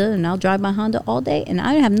Honda, and I'll drive my Honda all day, and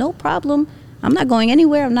I have no problem. I'm not going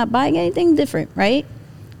anywhere. I'm not buying anything different, right?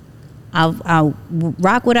 I'll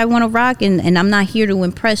rock what I want to rock, and I'm not here to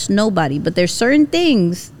impress nobody. But there's certain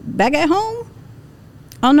things back at home.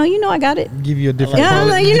 Oh no, I got it. Give you a different Yeah,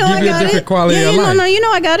 quality. I got a different it. quality of life.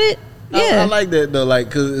 No, I got it. Yeah. I like that though, like,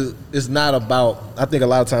 because it's not about, I think a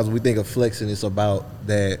lot of times we think of flexing, it's about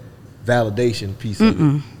that validation piece of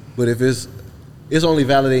it. But if it's only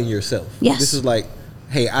validating yourself. Yes. This is like,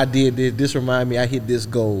 hey, I did this remind me I hit this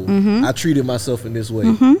goal. I treated myself in this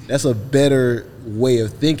way. That's a better way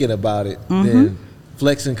of thinking about it than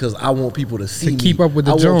flexing because I want people to see me. Keep up with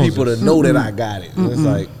the I want Joneses. people to know that I got it. It's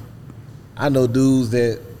like, I know dudes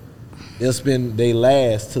that they'll spend they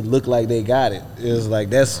last to look like they got it. It's like,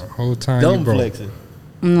 that's Whole time dumb you broke. flexing.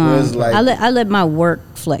 No, It's like, I let my work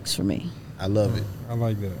flex for me. I love it. I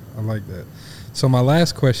like that. So my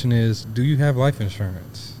last question is, do you have life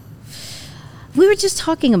insurance? We were just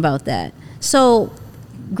talking about that. So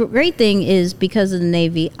great thing is, because of the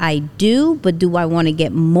Navy, I do, but do I want to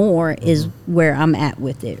get more is where I'm at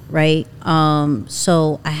with it, right?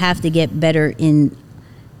 So I have to get better in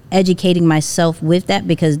educating myself with that,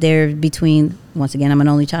 because they're between, once again, I'm an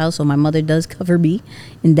only child, so my mother does cover me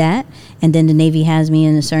in that, and then the Navy has me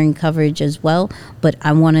in a certain coverage as well, but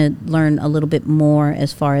I want to learn a little bit more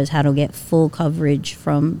as far as how to get full coverage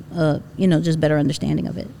from just better understanding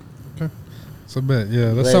of it. Okay. So bet, yeah,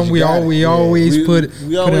 that's Glad something you we got it. always Yeah. put.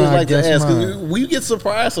 We put always in our like to guest ask, mind. because we get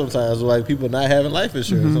surprised sometimes with like people not having life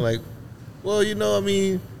insurance. I'm like, well, I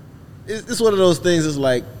mean, it's one of those things. It's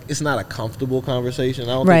like, it's not a comfortable conversation.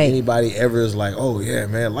 I don't Right. think anybody ever is like, oh yeah,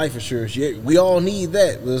 man, life insurance. Yeah, we all need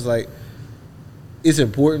that. But it's like, it's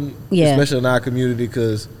important, Yeah. especially in our community,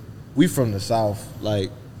 because we from the South,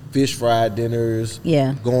 like fish fry dinners,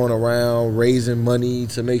 Yeah. going around raising money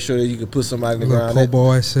to make sure that you can put somebody in the Little ground. po'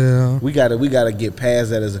 boy sell. We gotta get past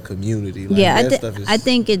that as a community. Like, Yeah, that stuff is, I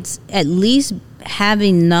think it's at least have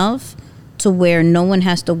enough to where no one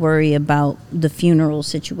has to worry about the funeral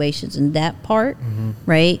situations and that part,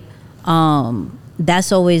 right?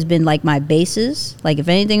 That's always been like my basis. Like if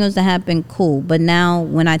anything was to happen, cool. But now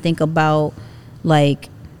when I think about like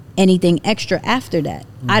anything extra after that,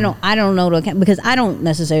 I don't know because I don't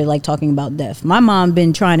necessarily like talking about death. My mom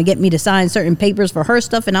been trying to get me to sign certain papers for her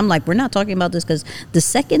stuff, and I'm like, we're not talking about this, because the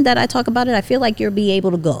second that I talk about it, I feel like you'll be able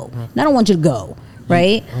to go. And I don't want you to go.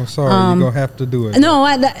 right? I'm sorry, you're gonna have to do it. No,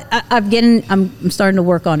 I'm starting to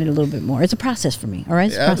work on it a little bit more. It's a process for me. All right,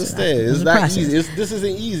 it's a I process. understand. It's a not process. easy. This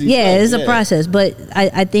isn't easy. Yeah, stuff. it's a process, but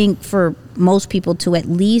I think for most people to at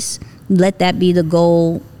least let that be the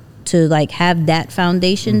goal, to like have that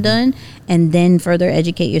foundation done, and then further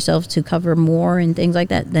educate yourself to cover more and things like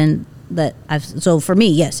that. Then so for me,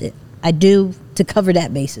 yes, I do to cover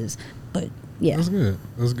that basis. But yeah,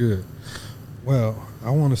 That's good. Well,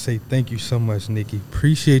 I want to say thank you so much, Nikki.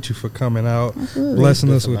 Appreciate you for coming out,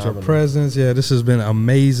 blessing us with your presence. Yeah, this has been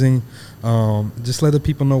amazing. Just let the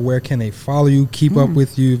people know where can they follow you, keep up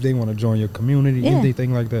with you if they want to join your community,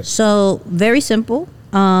 anything like that. So very simple.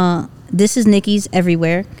 This is Nicky's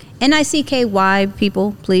everywhere. NICKY,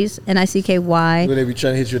 people, please. NICKY. When they be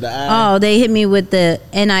trying to hit you in the eye. Oh, they hit me with the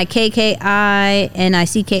NIKKI,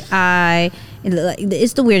 NICKI.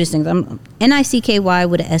 It's the weirdest thing. I'm NICKY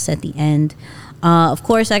with an S at the end. Of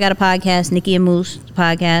course, I got a podcast, Nicky and Moose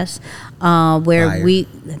podcast, where Fire.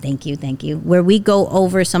 thank you, where we go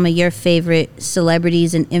over some of your favorite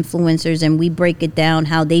celebrities and influencers, and we break it down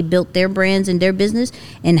how they built their brands and their business,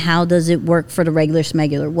 and how does it work for the regular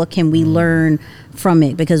smuggler. What can we learn from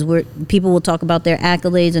it? Because people will talk about their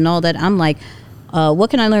accolades and all that. I'm like, what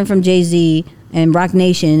can I learn from Jay-Z and Rock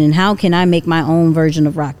Nation, and how can I make my own version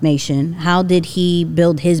of Rock Nation? How did he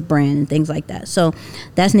build his brand and things like that? So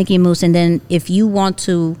that's Nicky and Moose. And then if you want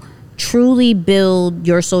to truly build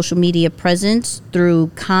your social media presence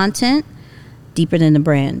through content, Deeper Than the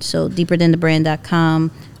Brand. So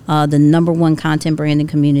deeperthanthebrand.com, the #1 content branding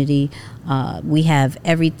community. We have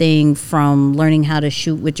everything from learning how to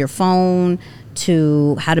shoot with your phone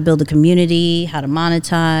to how to build a community, how to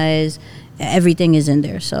monetize. Everything is in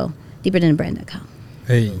there. So deeperthanthebrand.com.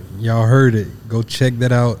 Hey, y'all heard it. Go check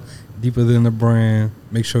that out. Deeper Than the Brand.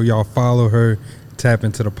 Make sure y'all follow her. Tap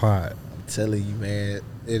into the pod. I'm telling you, man.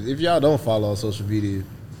 If y'all don't follow on social media,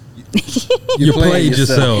 You played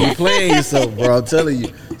yourself. You're playing yourself, bro. I'm telling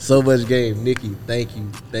you. So much game. Nikki, thank you.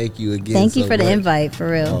 Thank you again. Thank you so for the much. invite, for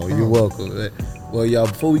real. Oh, you're welcome. Well, y'all,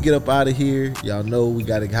 before we get up out of here, y'all know we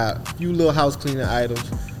got a few little house cleaning items.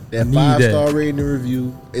 That Need 5-star rating and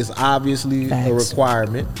review is obviously a Facts.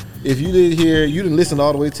 requirement. If you didn't listen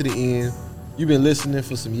all the way to the end. You've been listening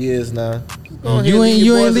for some years now. You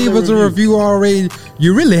ain't leave us a review already.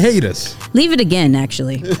 You really hate us. Leave it again,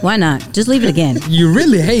 actually. Why not? Just leave it again. You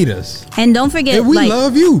really hate us. And don't forget, And we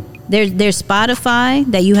love you. There's Spotify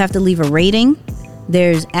that you have to leave a rating.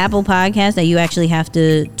 There's Apple Podcasts that you actually have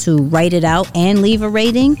to write it out and leave a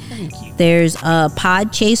rating. There's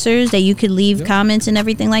Pod Chasers that you could leave comments and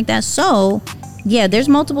everything like that. So, yeah, there's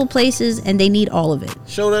multiple places and they need all of it.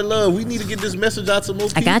 Show that love. We need to get this message out to more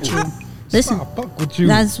people. I got you. Listen, I fuck with you.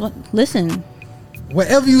 listen.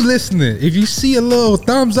 Wherever you listening, if you see a little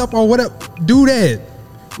thumbs up or whatever, do that.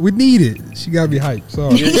 We need it. She gotta be hyped.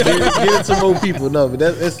 Sorry. Get it to more people. No, but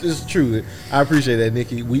it's true. I appreciate that,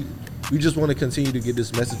 Nikki. We just want to continue to get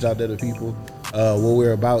this message out there to people. What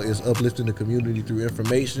we're about is uplifting the community through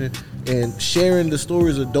information and sharing the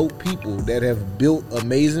stories of dope people that have built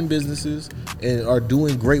amazing businesses and are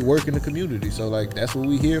doing great work in the community. So, like, that's what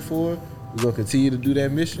we're here for. We're gonna continue to do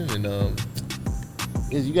that mission.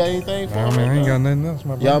 And you got anything for Nah, man, I ain't got nothing else,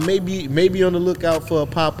 my brother. y'all? Maybe on the lookout for a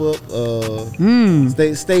pop up.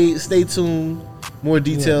 Stay tuned. More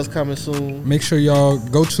details coming soon. Make sure y'all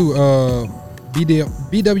go to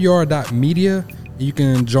bwr.media. You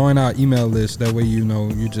can join our email list. That way,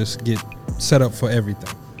 you just get set up for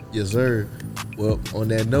everything. Yes, sir. Well, on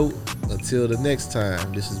that note, until the next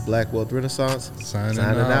time, this is Black Wealth Renaissance Signing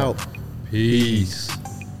out. Peace.